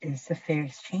 is a fair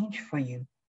exchange for you.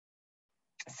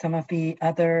 Some of the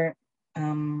other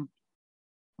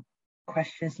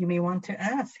questions you may want to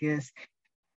ask is,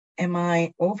 am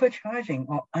I overcharging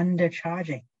or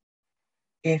undercharging?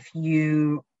 If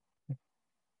you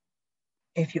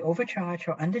overcharge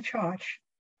or undercharge,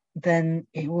 then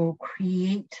it will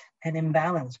create an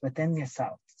imbalance within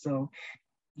yourself. So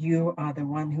you are the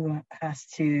one who has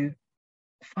to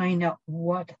find out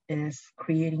what is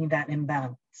creating that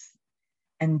imbalance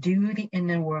and do the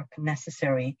inner work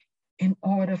necessary in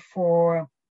order for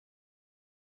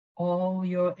all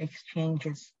your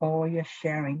exchanges, all your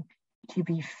sharing to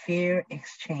be fair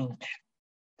exchange.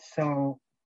 So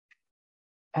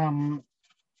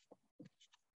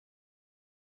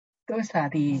those are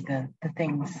the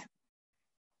things.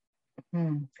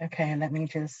 Okay, let me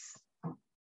just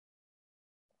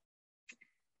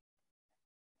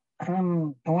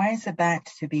why is it bad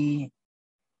to be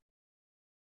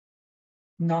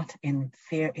not in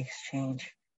fair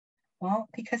exchange? Well,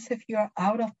 because if you're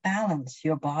out of balance,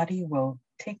 your body will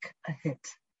take a hit.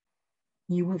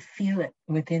 You will feel it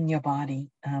within your body,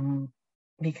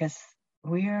 because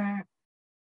we're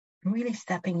really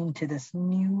stepping into this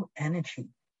new energy.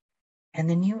 And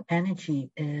the new energy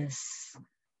is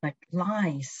like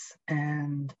lies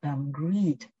and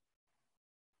greed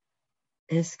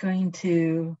is going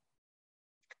to,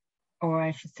 or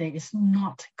I should say, it's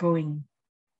not going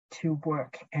to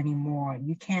work anymore.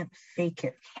 You can't fake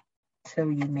it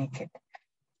till you make it.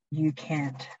 You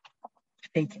can't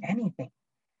fake anything.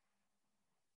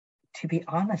 To be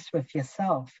honest with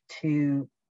yourself, to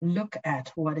look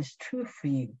at what is true for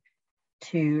you,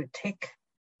 to take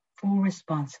full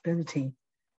responsibility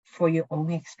for your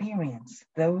own experience.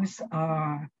 Those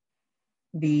are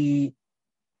the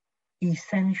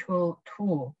essential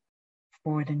tool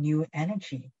for the new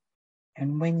energy.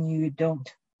 And when you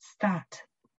don't start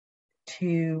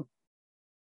to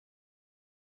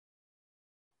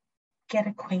get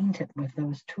acquainted with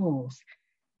those tools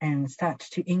and start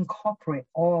to incorporate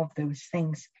all of those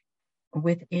things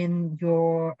within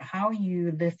how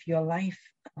you live your life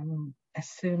as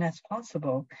soon as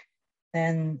possible,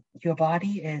 then your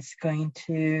body is going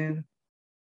to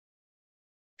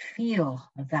feel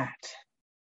that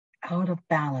out of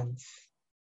balance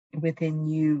within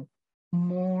you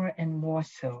more and more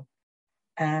so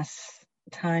as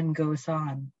time goes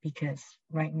on, because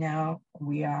right now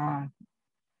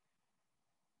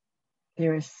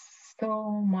there is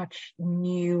so much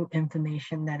new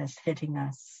information that is hitting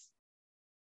us.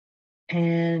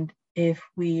 And if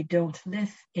we don't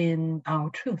live in our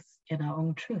truth, in our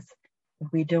own truth, if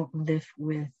we don't live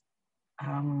with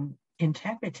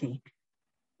integrity,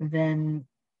 then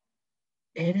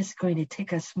it is going to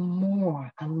take us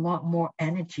a lot more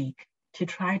energy to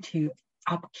try to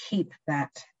upkeep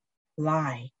that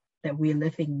lie that we're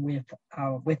living with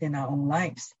within our own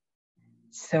lives.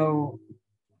 So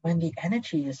when the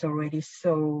energy is already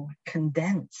so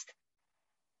condensed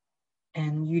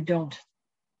and you don't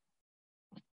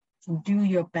do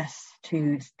your best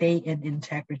to stay in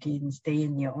integrity and stay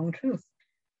in your own truth,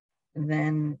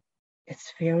 then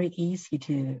it's very easy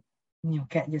to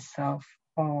get yourself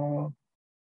all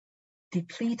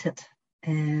depleted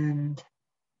and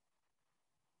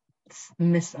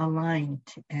misaligned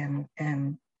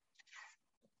and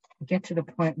get to the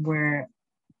point where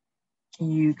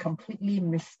you completely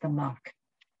miss the mark.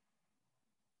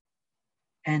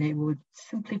 And it would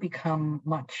simply become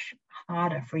much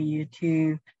harder for you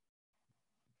to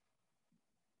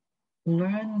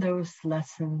learn those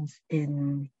lessons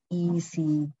in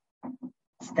easy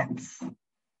steps.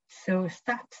 So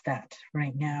start that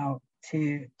right now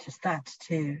to start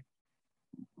to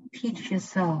teach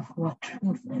yourself what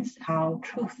truth is, how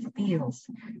truth feels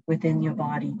within your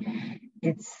body.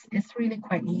 It's really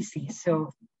quite easy.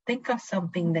 So think of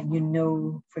something that you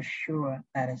know for sure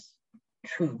that is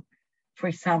true. For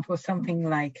example, something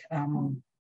like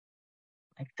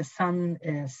the sun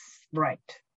is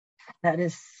bright. That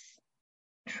is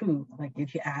true. Like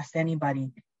if you asked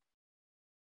anybody,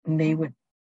 they would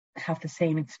have the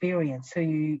same experience. So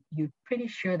you're pretty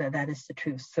sure that is the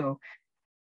truth. So,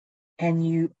 and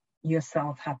you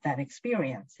yourself have that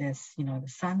experience is, the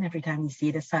sun, every time you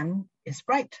see the sun is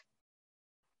bright.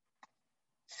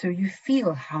 So you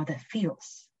feel how that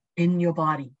feels in your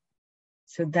body.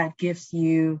 So that gives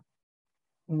you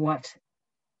what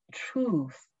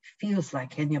truth feels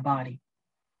like in your body.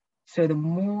 So the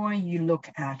more you look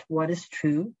at what is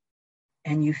true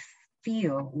and you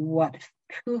feel what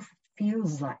truth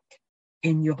feels like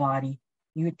in your body,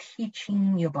 you're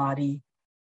teaching your body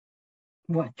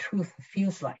what truth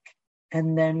feels like.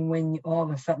 And then when all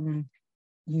of a sudden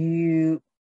you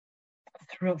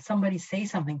somebody say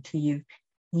something to you,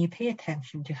 and you pay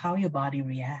attention to how your body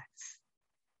reacts,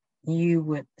 you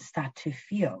would start to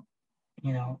feel,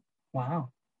 wow,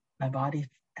 my body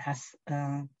has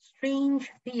a strange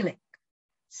feeling.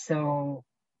 So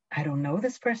I don't know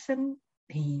this person.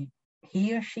 He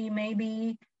or she may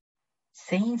be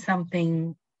saying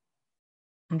something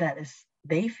that is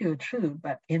they feel true,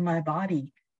 but in my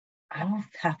body, I don't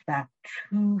have that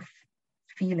true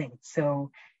feeling.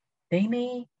 So they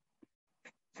may,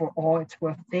 for all it's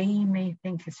worth, they may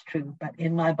think it's true, but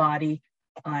in my body,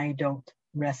 I don't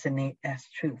resonate as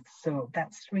truth. So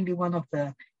that's really one of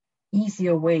the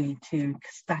easier way to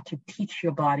start to teach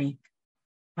your body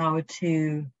how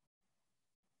to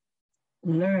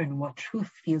learn what truth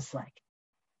feels like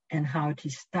and how to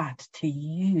start to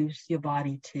use your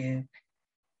body to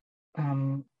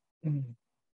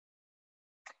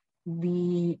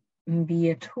be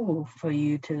a tool for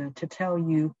you to tell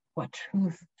you what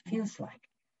truth feels like.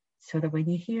 So that when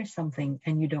you hear something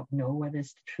and you don't know whether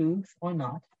it's the truth or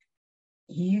not,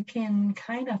 you can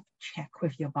kind of check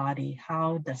with your body,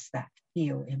 how does that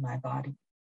feel in my body?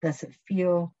 Does it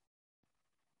feel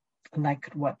like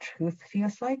what truth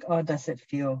feels like, or does it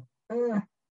feel, I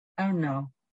don't know.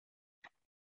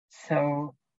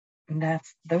 So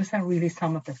those are really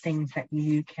some of the things that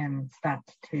you can start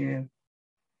to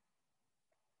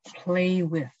play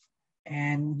with.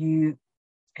 And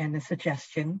the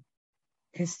suggestion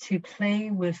is to play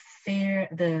with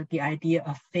the idea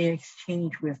of fair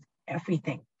exchange with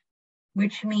everything,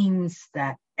 which means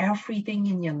that everything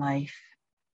in your life,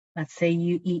 let's say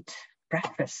you eat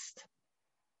breakfast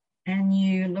and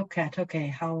you look at, okay,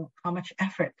 how much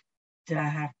effort did I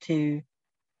have to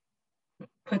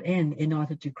put in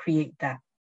order to create that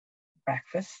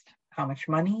breakfast? How much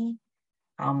money,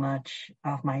 how much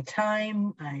of my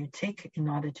time I take in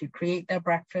order to create that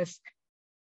breakfast?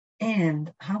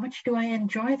 And how much do I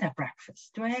enjoy that breakfast?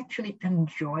 Do I actually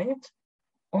enjoy it?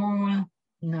 Or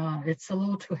no, it's a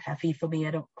little too heavy for me.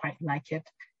 I don't quite like it.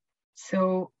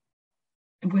 So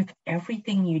with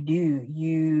everything you do,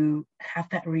 you have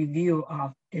that review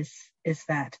of is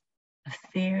that a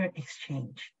fair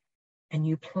exchange? And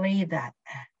you play that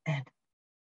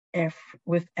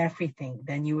with everything,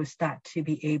 then you will start to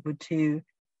be able to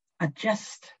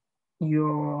adjust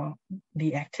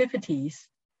the activities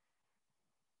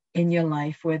in your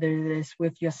life, whether it is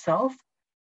with yourself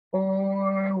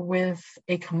or with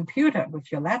a computer,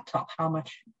 with your laptop. How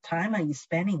much time are you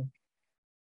spending?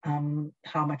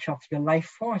 How much of your life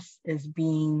force is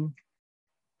being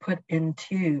put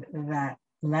into that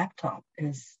laptop?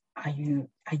 Are you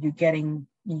getting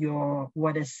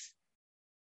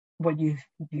what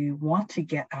you want to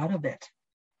get out of it?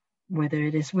 Whether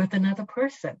it is with another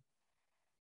person,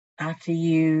 after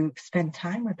you spend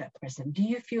time with that person, do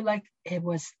you feel like it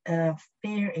was a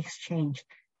fair exchange?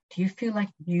 Do you feel like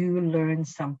you learned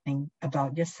something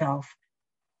about yourself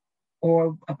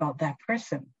or about that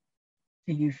person?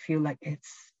 Do you feel like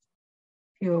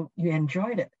you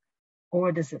enjoyed it?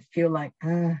 Or does it feel like,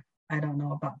 I don't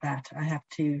know about that. I have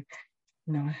to,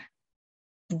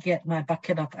 get my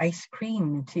bucket of ice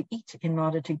cream to eat in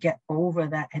order to get over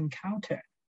that encounter?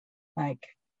 Like,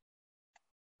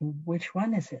 which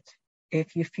one is it?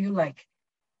 If you feel like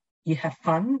you have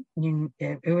fun,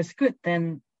 it was good,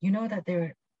 then you know that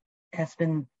there has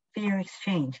been fair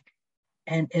exchange.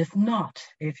 And if not,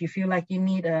 if you feel like you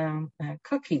need a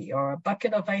cookie or a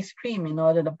bucket of ice cream in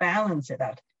order to balance it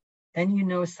out, then you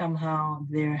know somehow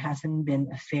there hasn't been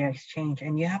a fair exchange.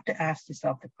 And you have to ask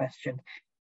yourself the question,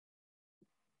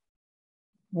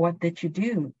 what did you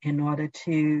do in order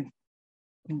to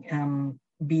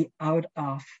be out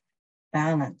of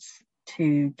balance,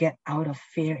 to get out of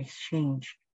fair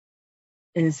exchange?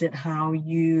 Is it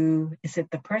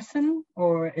the person,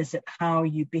 or is it how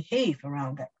you behave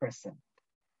around that person?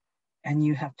 And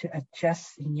you have to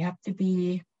adjust, and you have to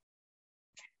be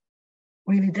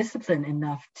really disciplined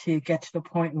enough to get to the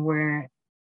point where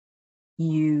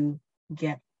you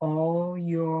get all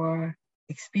your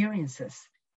experiences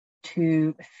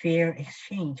to fair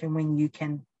exchange. And when you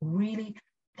can really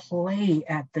play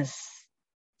at this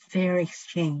fair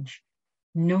exchange,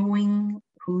 knowing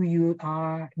who you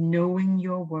are, knowing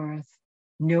your worth,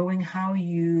 knowing how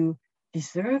you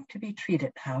deserve to be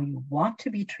treated, how you want to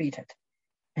be treated.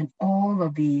 And all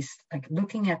of these, like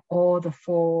looking at all the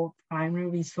 4 primary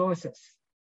resources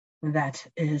that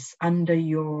is under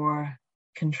your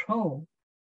control,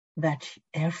 that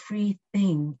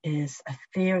everything is a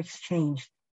fair exchange,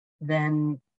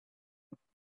 then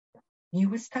you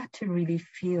will start to really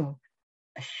feel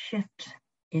a shift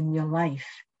in your life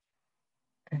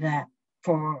that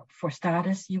for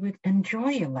starters, you would enjoy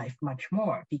your life much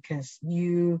more because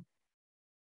you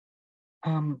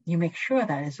make sure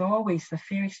that it's always a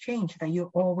fair exchange, that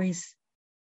you're always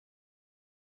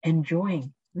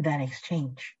enjoying that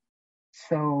exchange.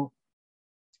 So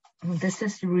this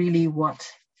is really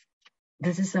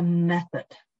this is a method.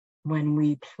 When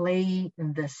we play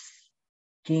this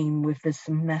game with this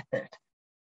method,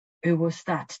 it will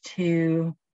start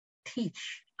to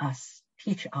teach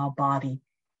our body,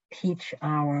 teach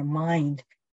our mind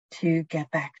to get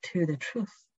back to the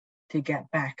truth, to get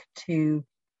back to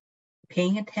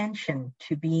paying attention,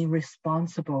 to being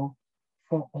responsible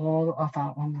for all of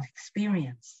our own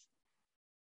experience.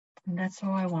 And that's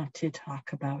all I want to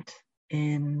talk about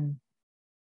in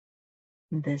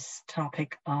this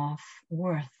topic of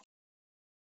worth.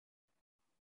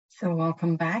 So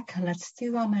welcome back. Let's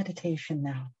do our meditation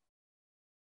now.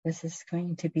 This is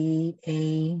going to be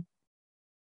a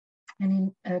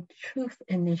truth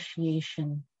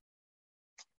initiation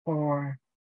for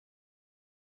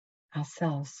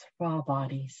ourselves, for our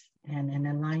bodies, and an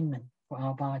alignment for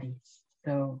our bodies.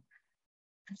 So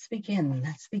let's begin.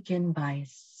 Let's begin by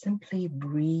simply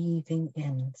breathing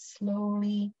in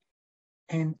slowly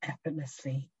and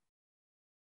effortlessly.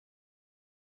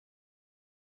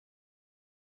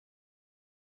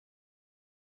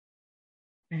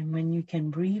 And when you can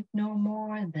breathe no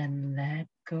more, then let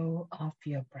go of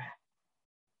your breath.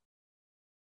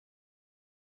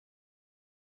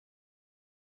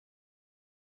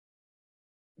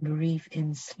 Breathe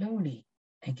in slowly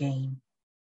again,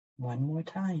 one more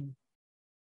time.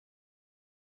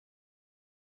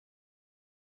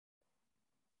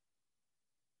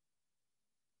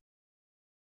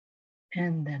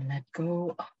 And then let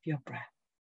go of your breath.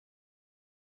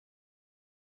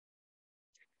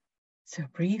 So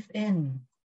breathe in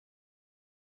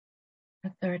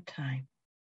a third time.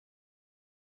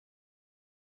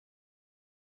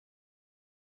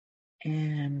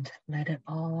 And let it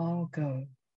all go.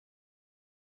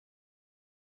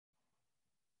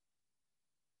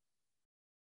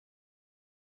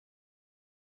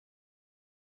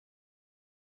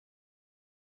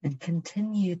 And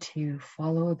continue to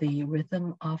follow the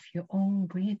rhythm of your own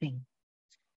breathing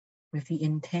with the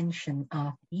intention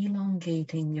of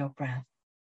elongating your breath.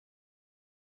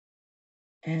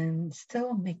 And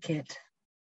still make it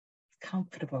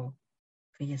comfortable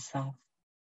for yourself.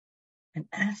 And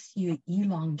as you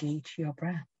elongate your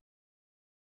breath,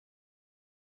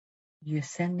 you're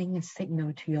sending a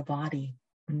signal to your body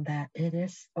that it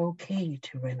is okay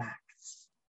to relax.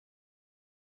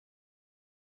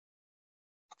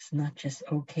 It's not just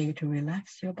okay to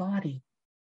relax your body.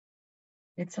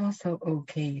 It's also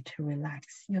okay to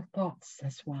relax your thoughts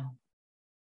as well.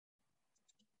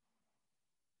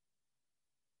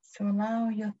 So allow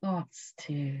your thoughts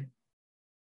to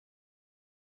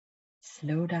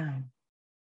slow down.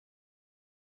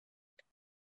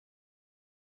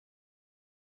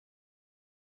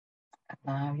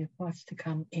 Allow your thoughts to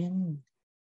come in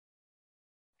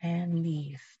and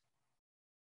leave.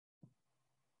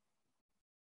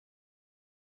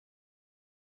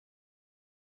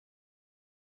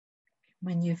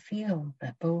 When you feel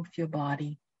that both your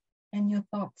body and your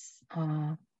thoughts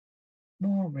are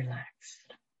more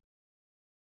relaxed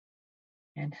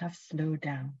and have slowed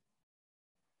down,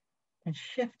 and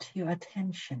shift your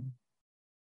attention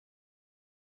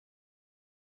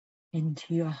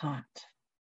into your heart.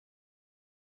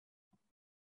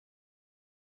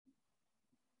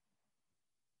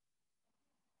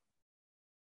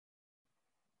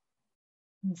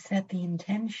 And set the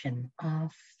intention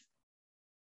of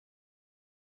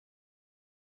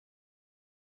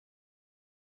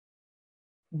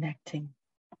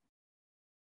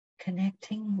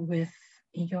connecting with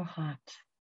your heart,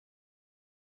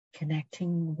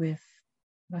 connecting with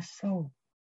your soul,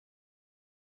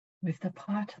 with the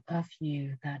part of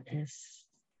you that is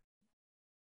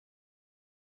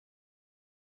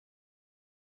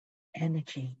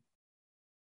energy.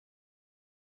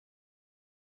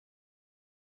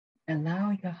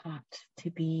 Allow your heart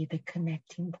to be the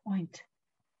connecting point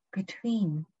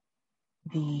between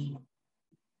the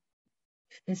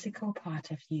physical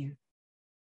part of you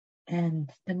and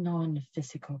the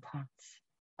non-physical parts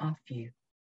of you.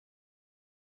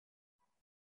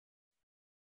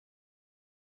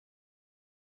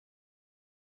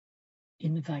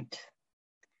 invite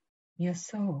your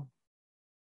soul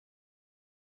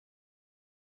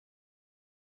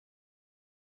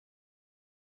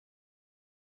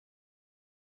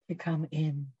to come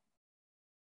in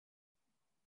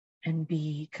and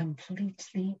be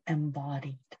completely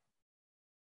embodied,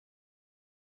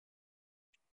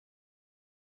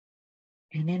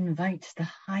 and invite the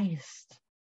highest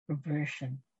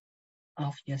version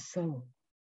of your soul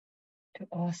to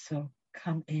also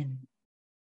come in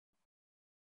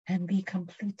and be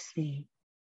completely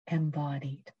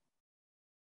embodied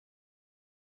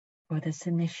for this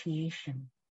initiation.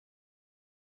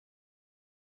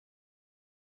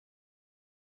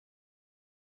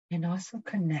 And also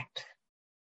connect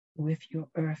with your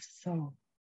earth soul.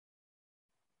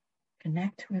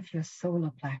 Connect with your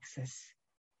solar plexus,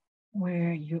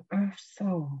 where your earth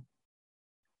soul,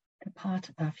 the part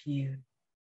of you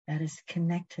that is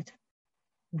connected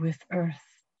with earth,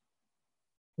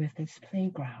 with its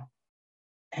playground,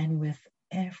 and with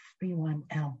everyone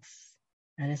else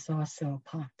that is also a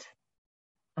part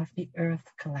of the earth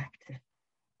collective.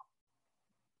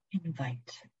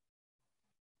 Invite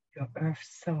your earth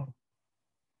soul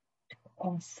to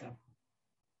also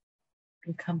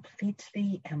be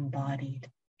completely embodied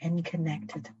and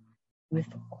connected with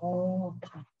all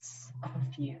parts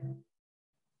of you.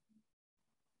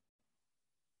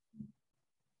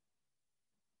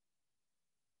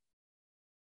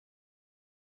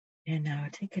 And now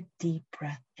take a deep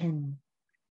breath in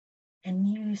and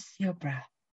use your breath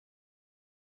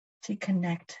to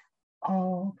connect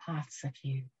all parts of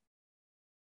you,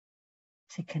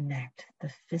 to connect the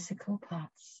physical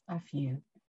parts of you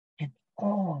and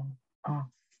all of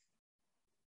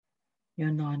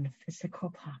your non-physical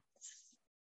parts,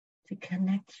 to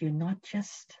connect you not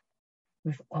just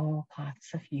with all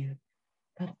parts of you,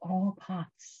 but all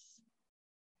parts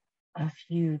of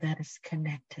you that is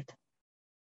connected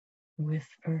with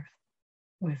earth,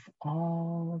 with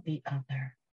all the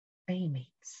other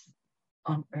playmates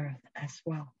on earth as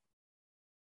well.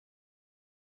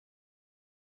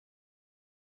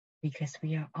 Because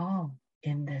we are all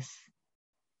in this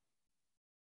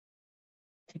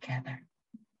together.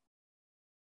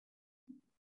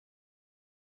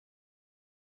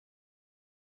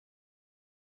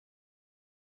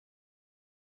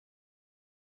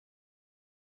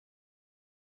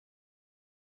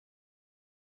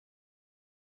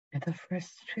 And the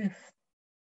first truth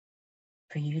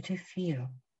for you to feel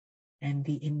and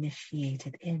be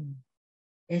initiated in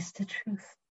is the truth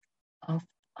of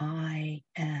I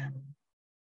am.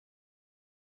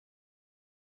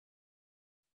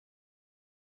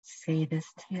 Say this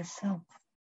to yourself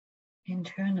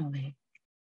internally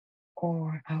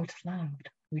or out loud,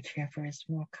 whichever is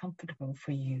more comfortable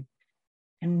for you,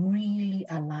 and really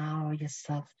allow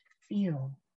yourself to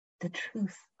feel the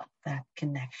truth of that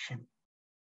connection,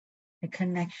 the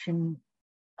connection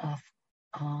of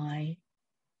I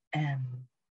am.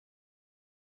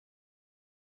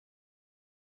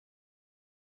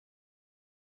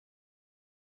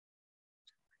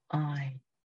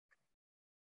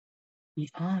 The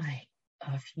I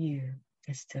of you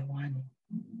is the one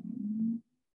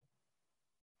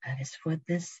that is for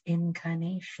this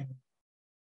incarnation,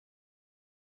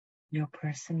 your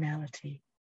personality,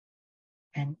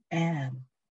 and am,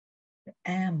 the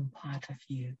am part of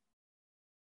you.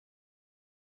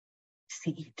 It's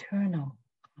the eternal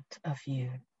part of you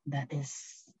that is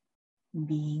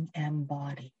being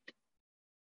embodied.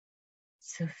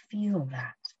 So feel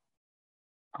that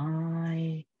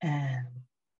I am.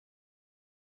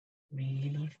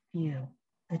 Really feel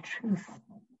the truth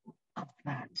of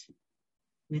that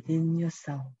within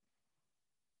yourself.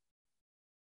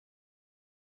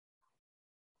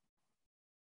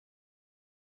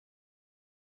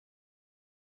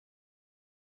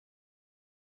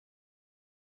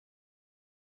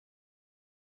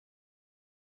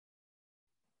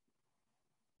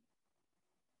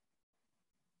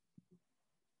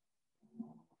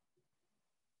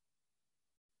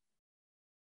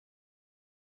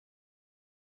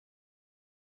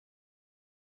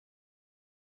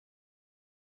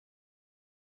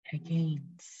 Again,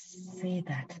 say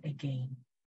that again.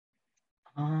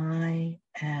 I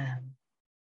am.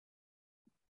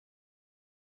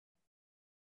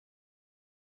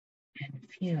 And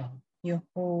feel your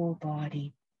whole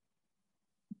body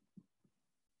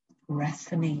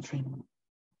resonating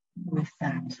with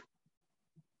that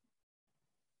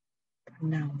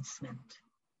pronouncement.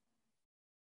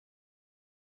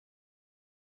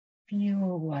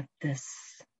 Feel what this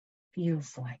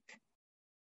feels like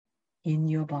in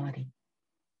your body.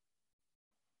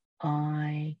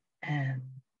 I am.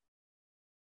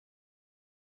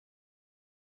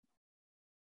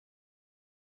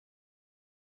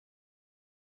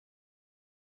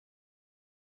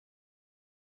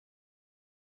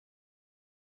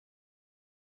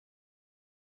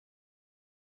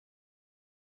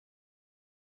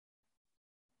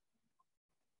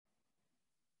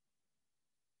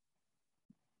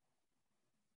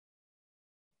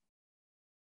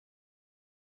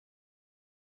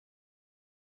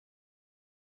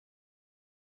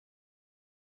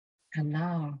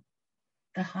 Allow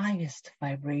the highest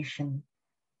vibration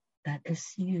that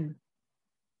is you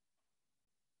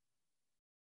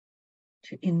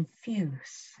to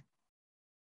infuse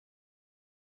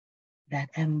that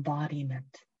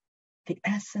embodiment, the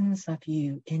essence of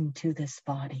you into this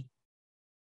body.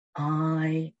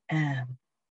 I am.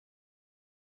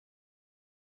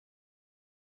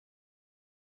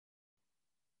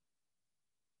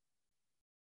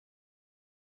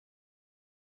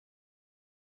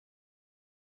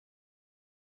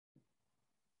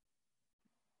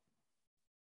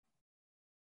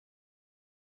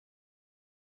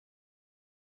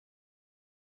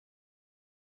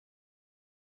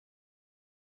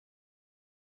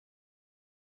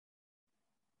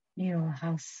 Feel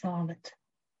how solid,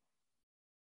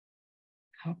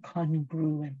 how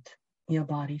congruent your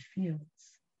body feels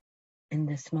in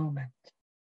this moment.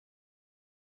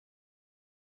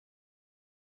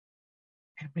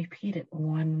 And repeat it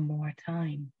one more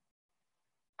time.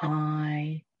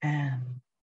 I am.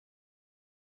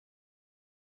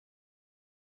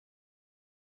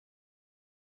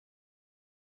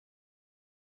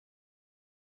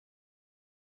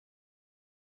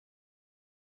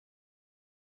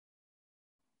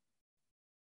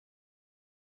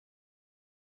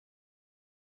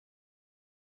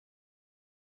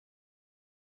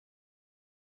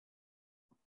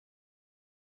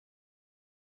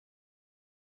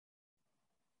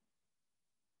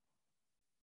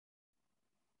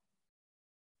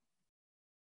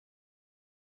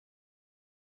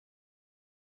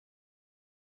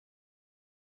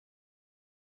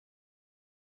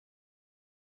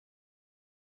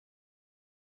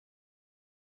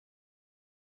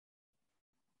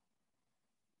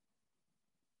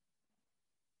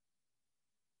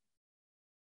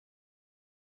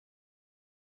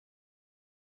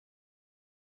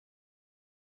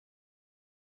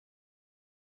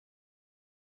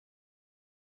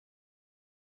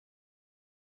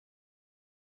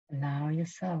 Allow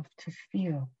yourself to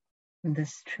feel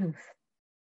this truth,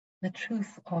 the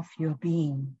truth of your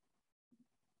being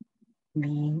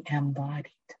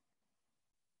embodied.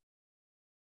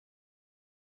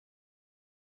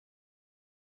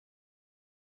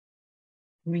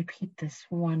 Repeat this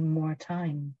one more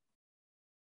time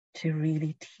to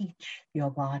really teach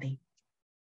your body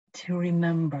to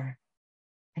remember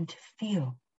and to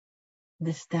feel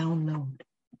this download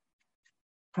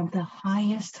from the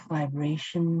highest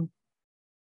vibration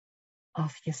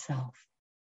of yourself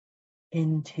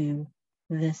into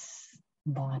this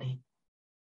body.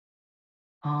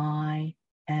 I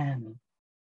am.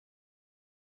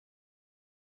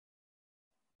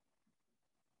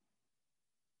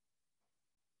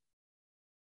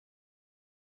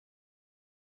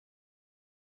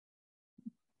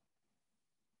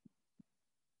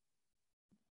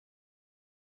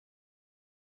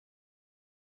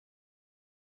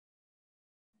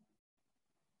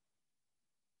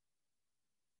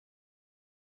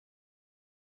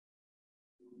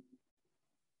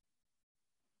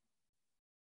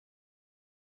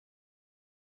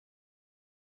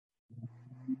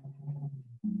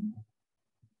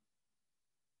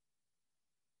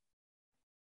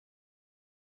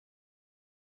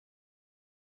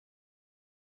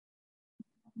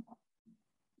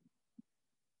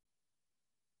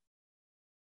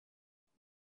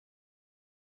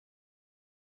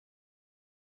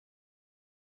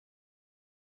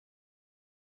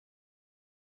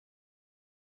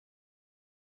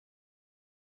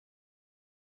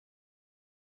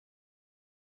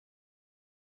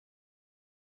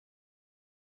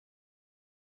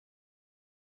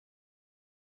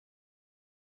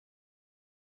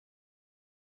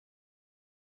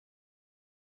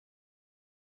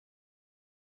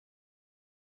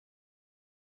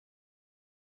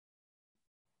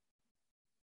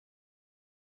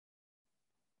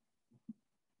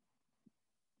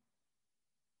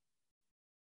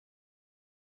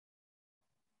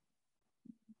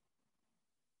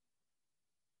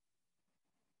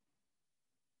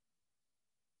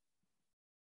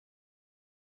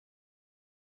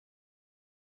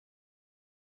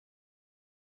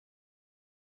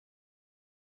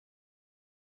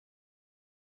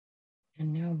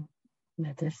 And know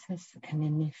that this is an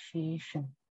initiation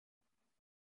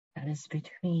that is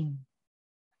between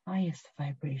highest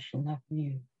vibration of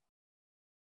you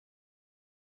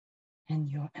and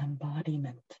your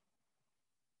embodiment.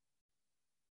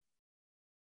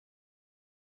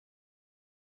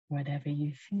 Whatever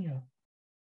you feel,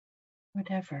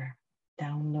 whatever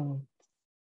downloads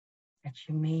that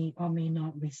you may or may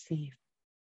not receive,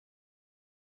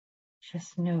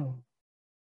 just know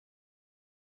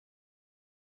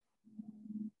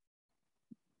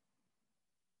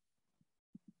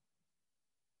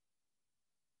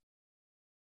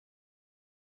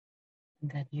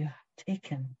that you have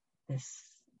taken this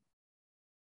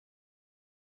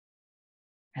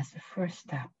as the first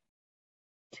step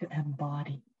to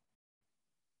embody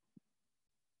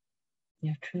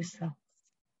your true self.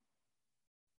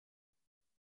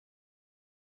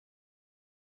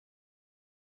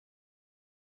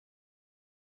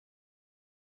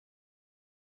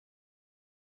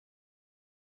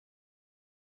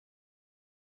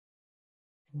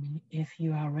 And if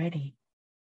you are ready,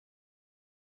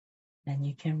 then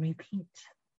you can repeat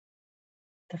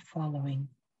the following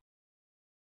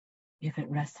if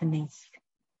it resonates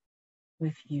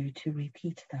with you to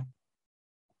repeat them.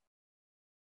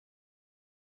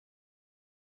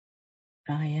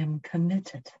 I am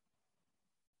committed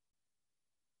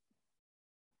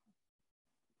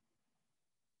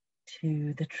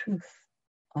to the truth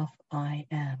of I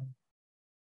am.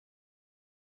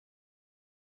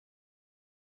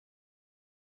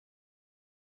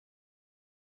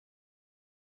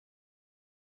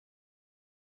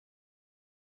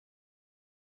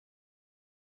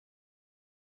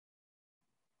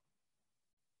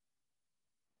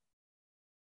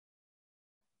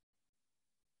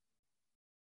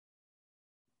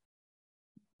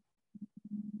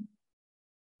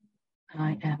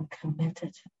 I am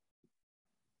committed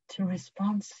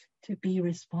to be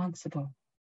responsible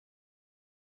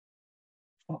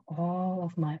for all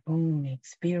of my own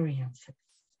experiences.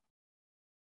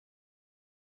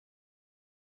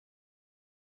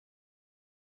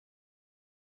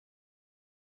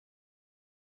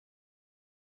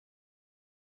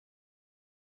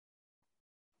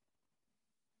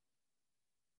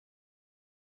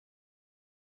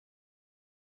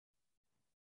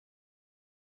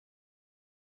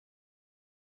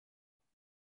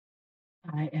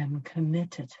 I am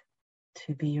committed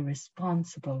to be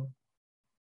responsible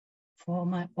for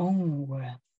my own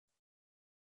worth.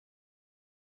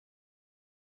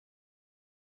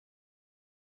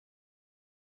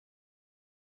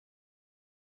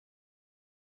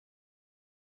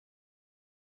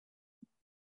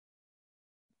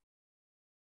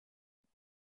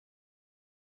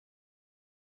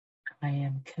 I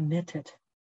am committed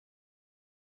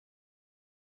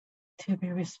to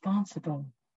be responsible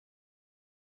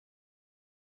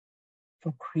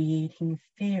for creating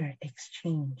fair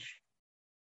exchange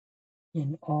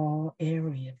in all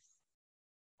areas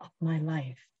of my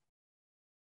life.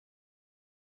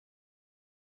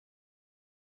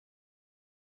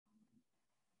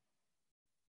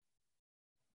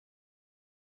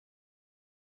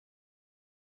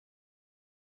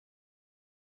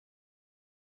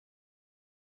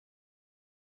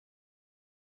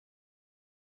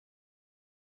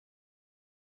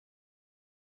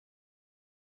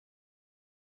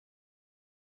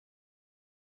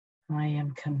 I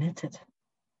am committed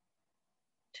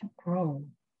to grow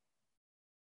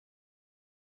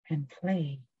and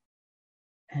play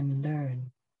and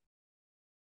learn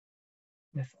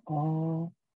with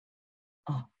all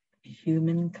of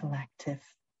human collective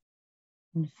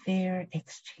in fair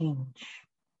exchange.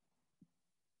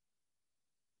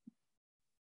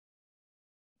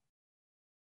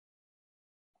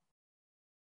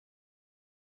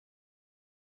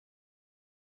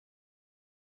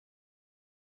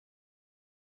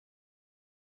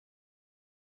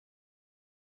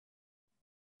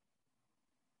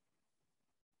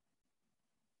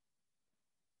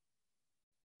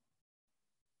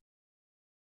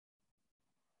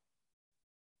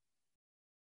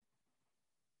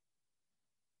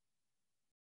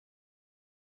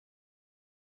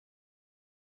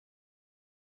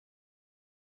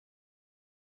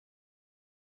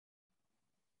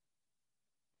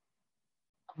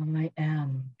 I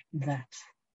am that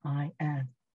I am.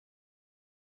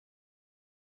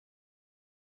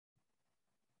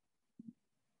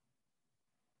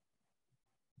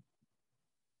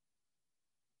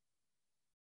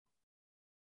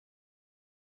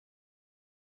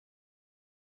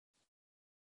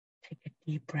 Take a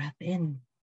deep breath in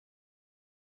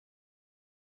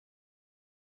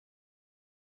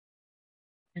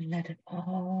and let it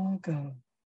all go.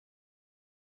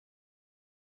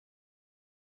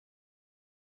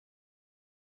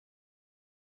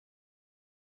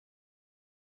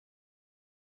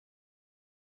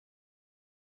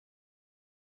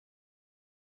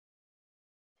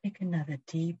 Take another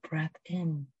deep breath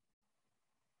in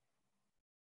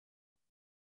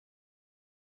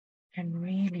and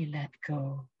really let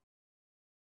go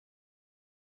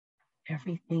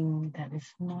everything that is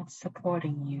not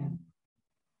supporting you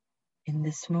in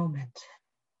this moment.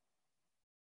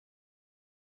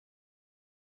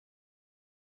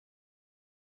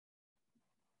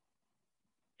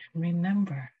 And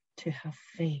remember to have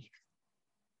faith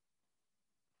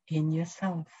in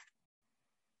yourself,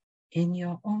 in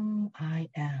your own I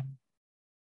am,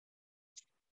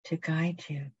 to guide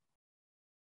you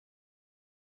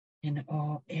in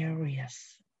all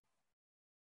areas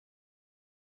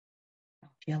of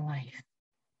your life.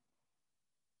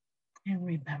 And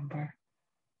remember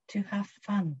to have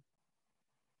fun.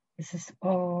 This is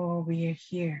all we are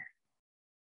here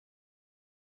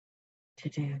to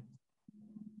do,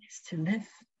 is to live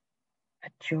a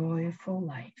joyful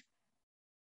life.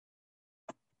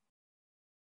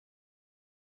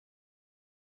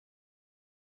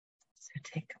 So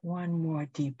take one more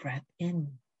deep breath in.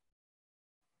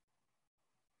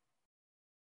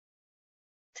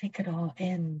 Take it all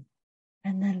in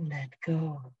and then let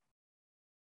go.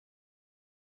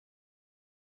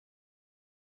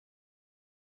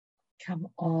 Come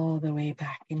all the way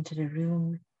back into the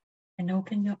room and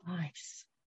open your eyes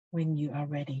when you are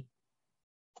ready.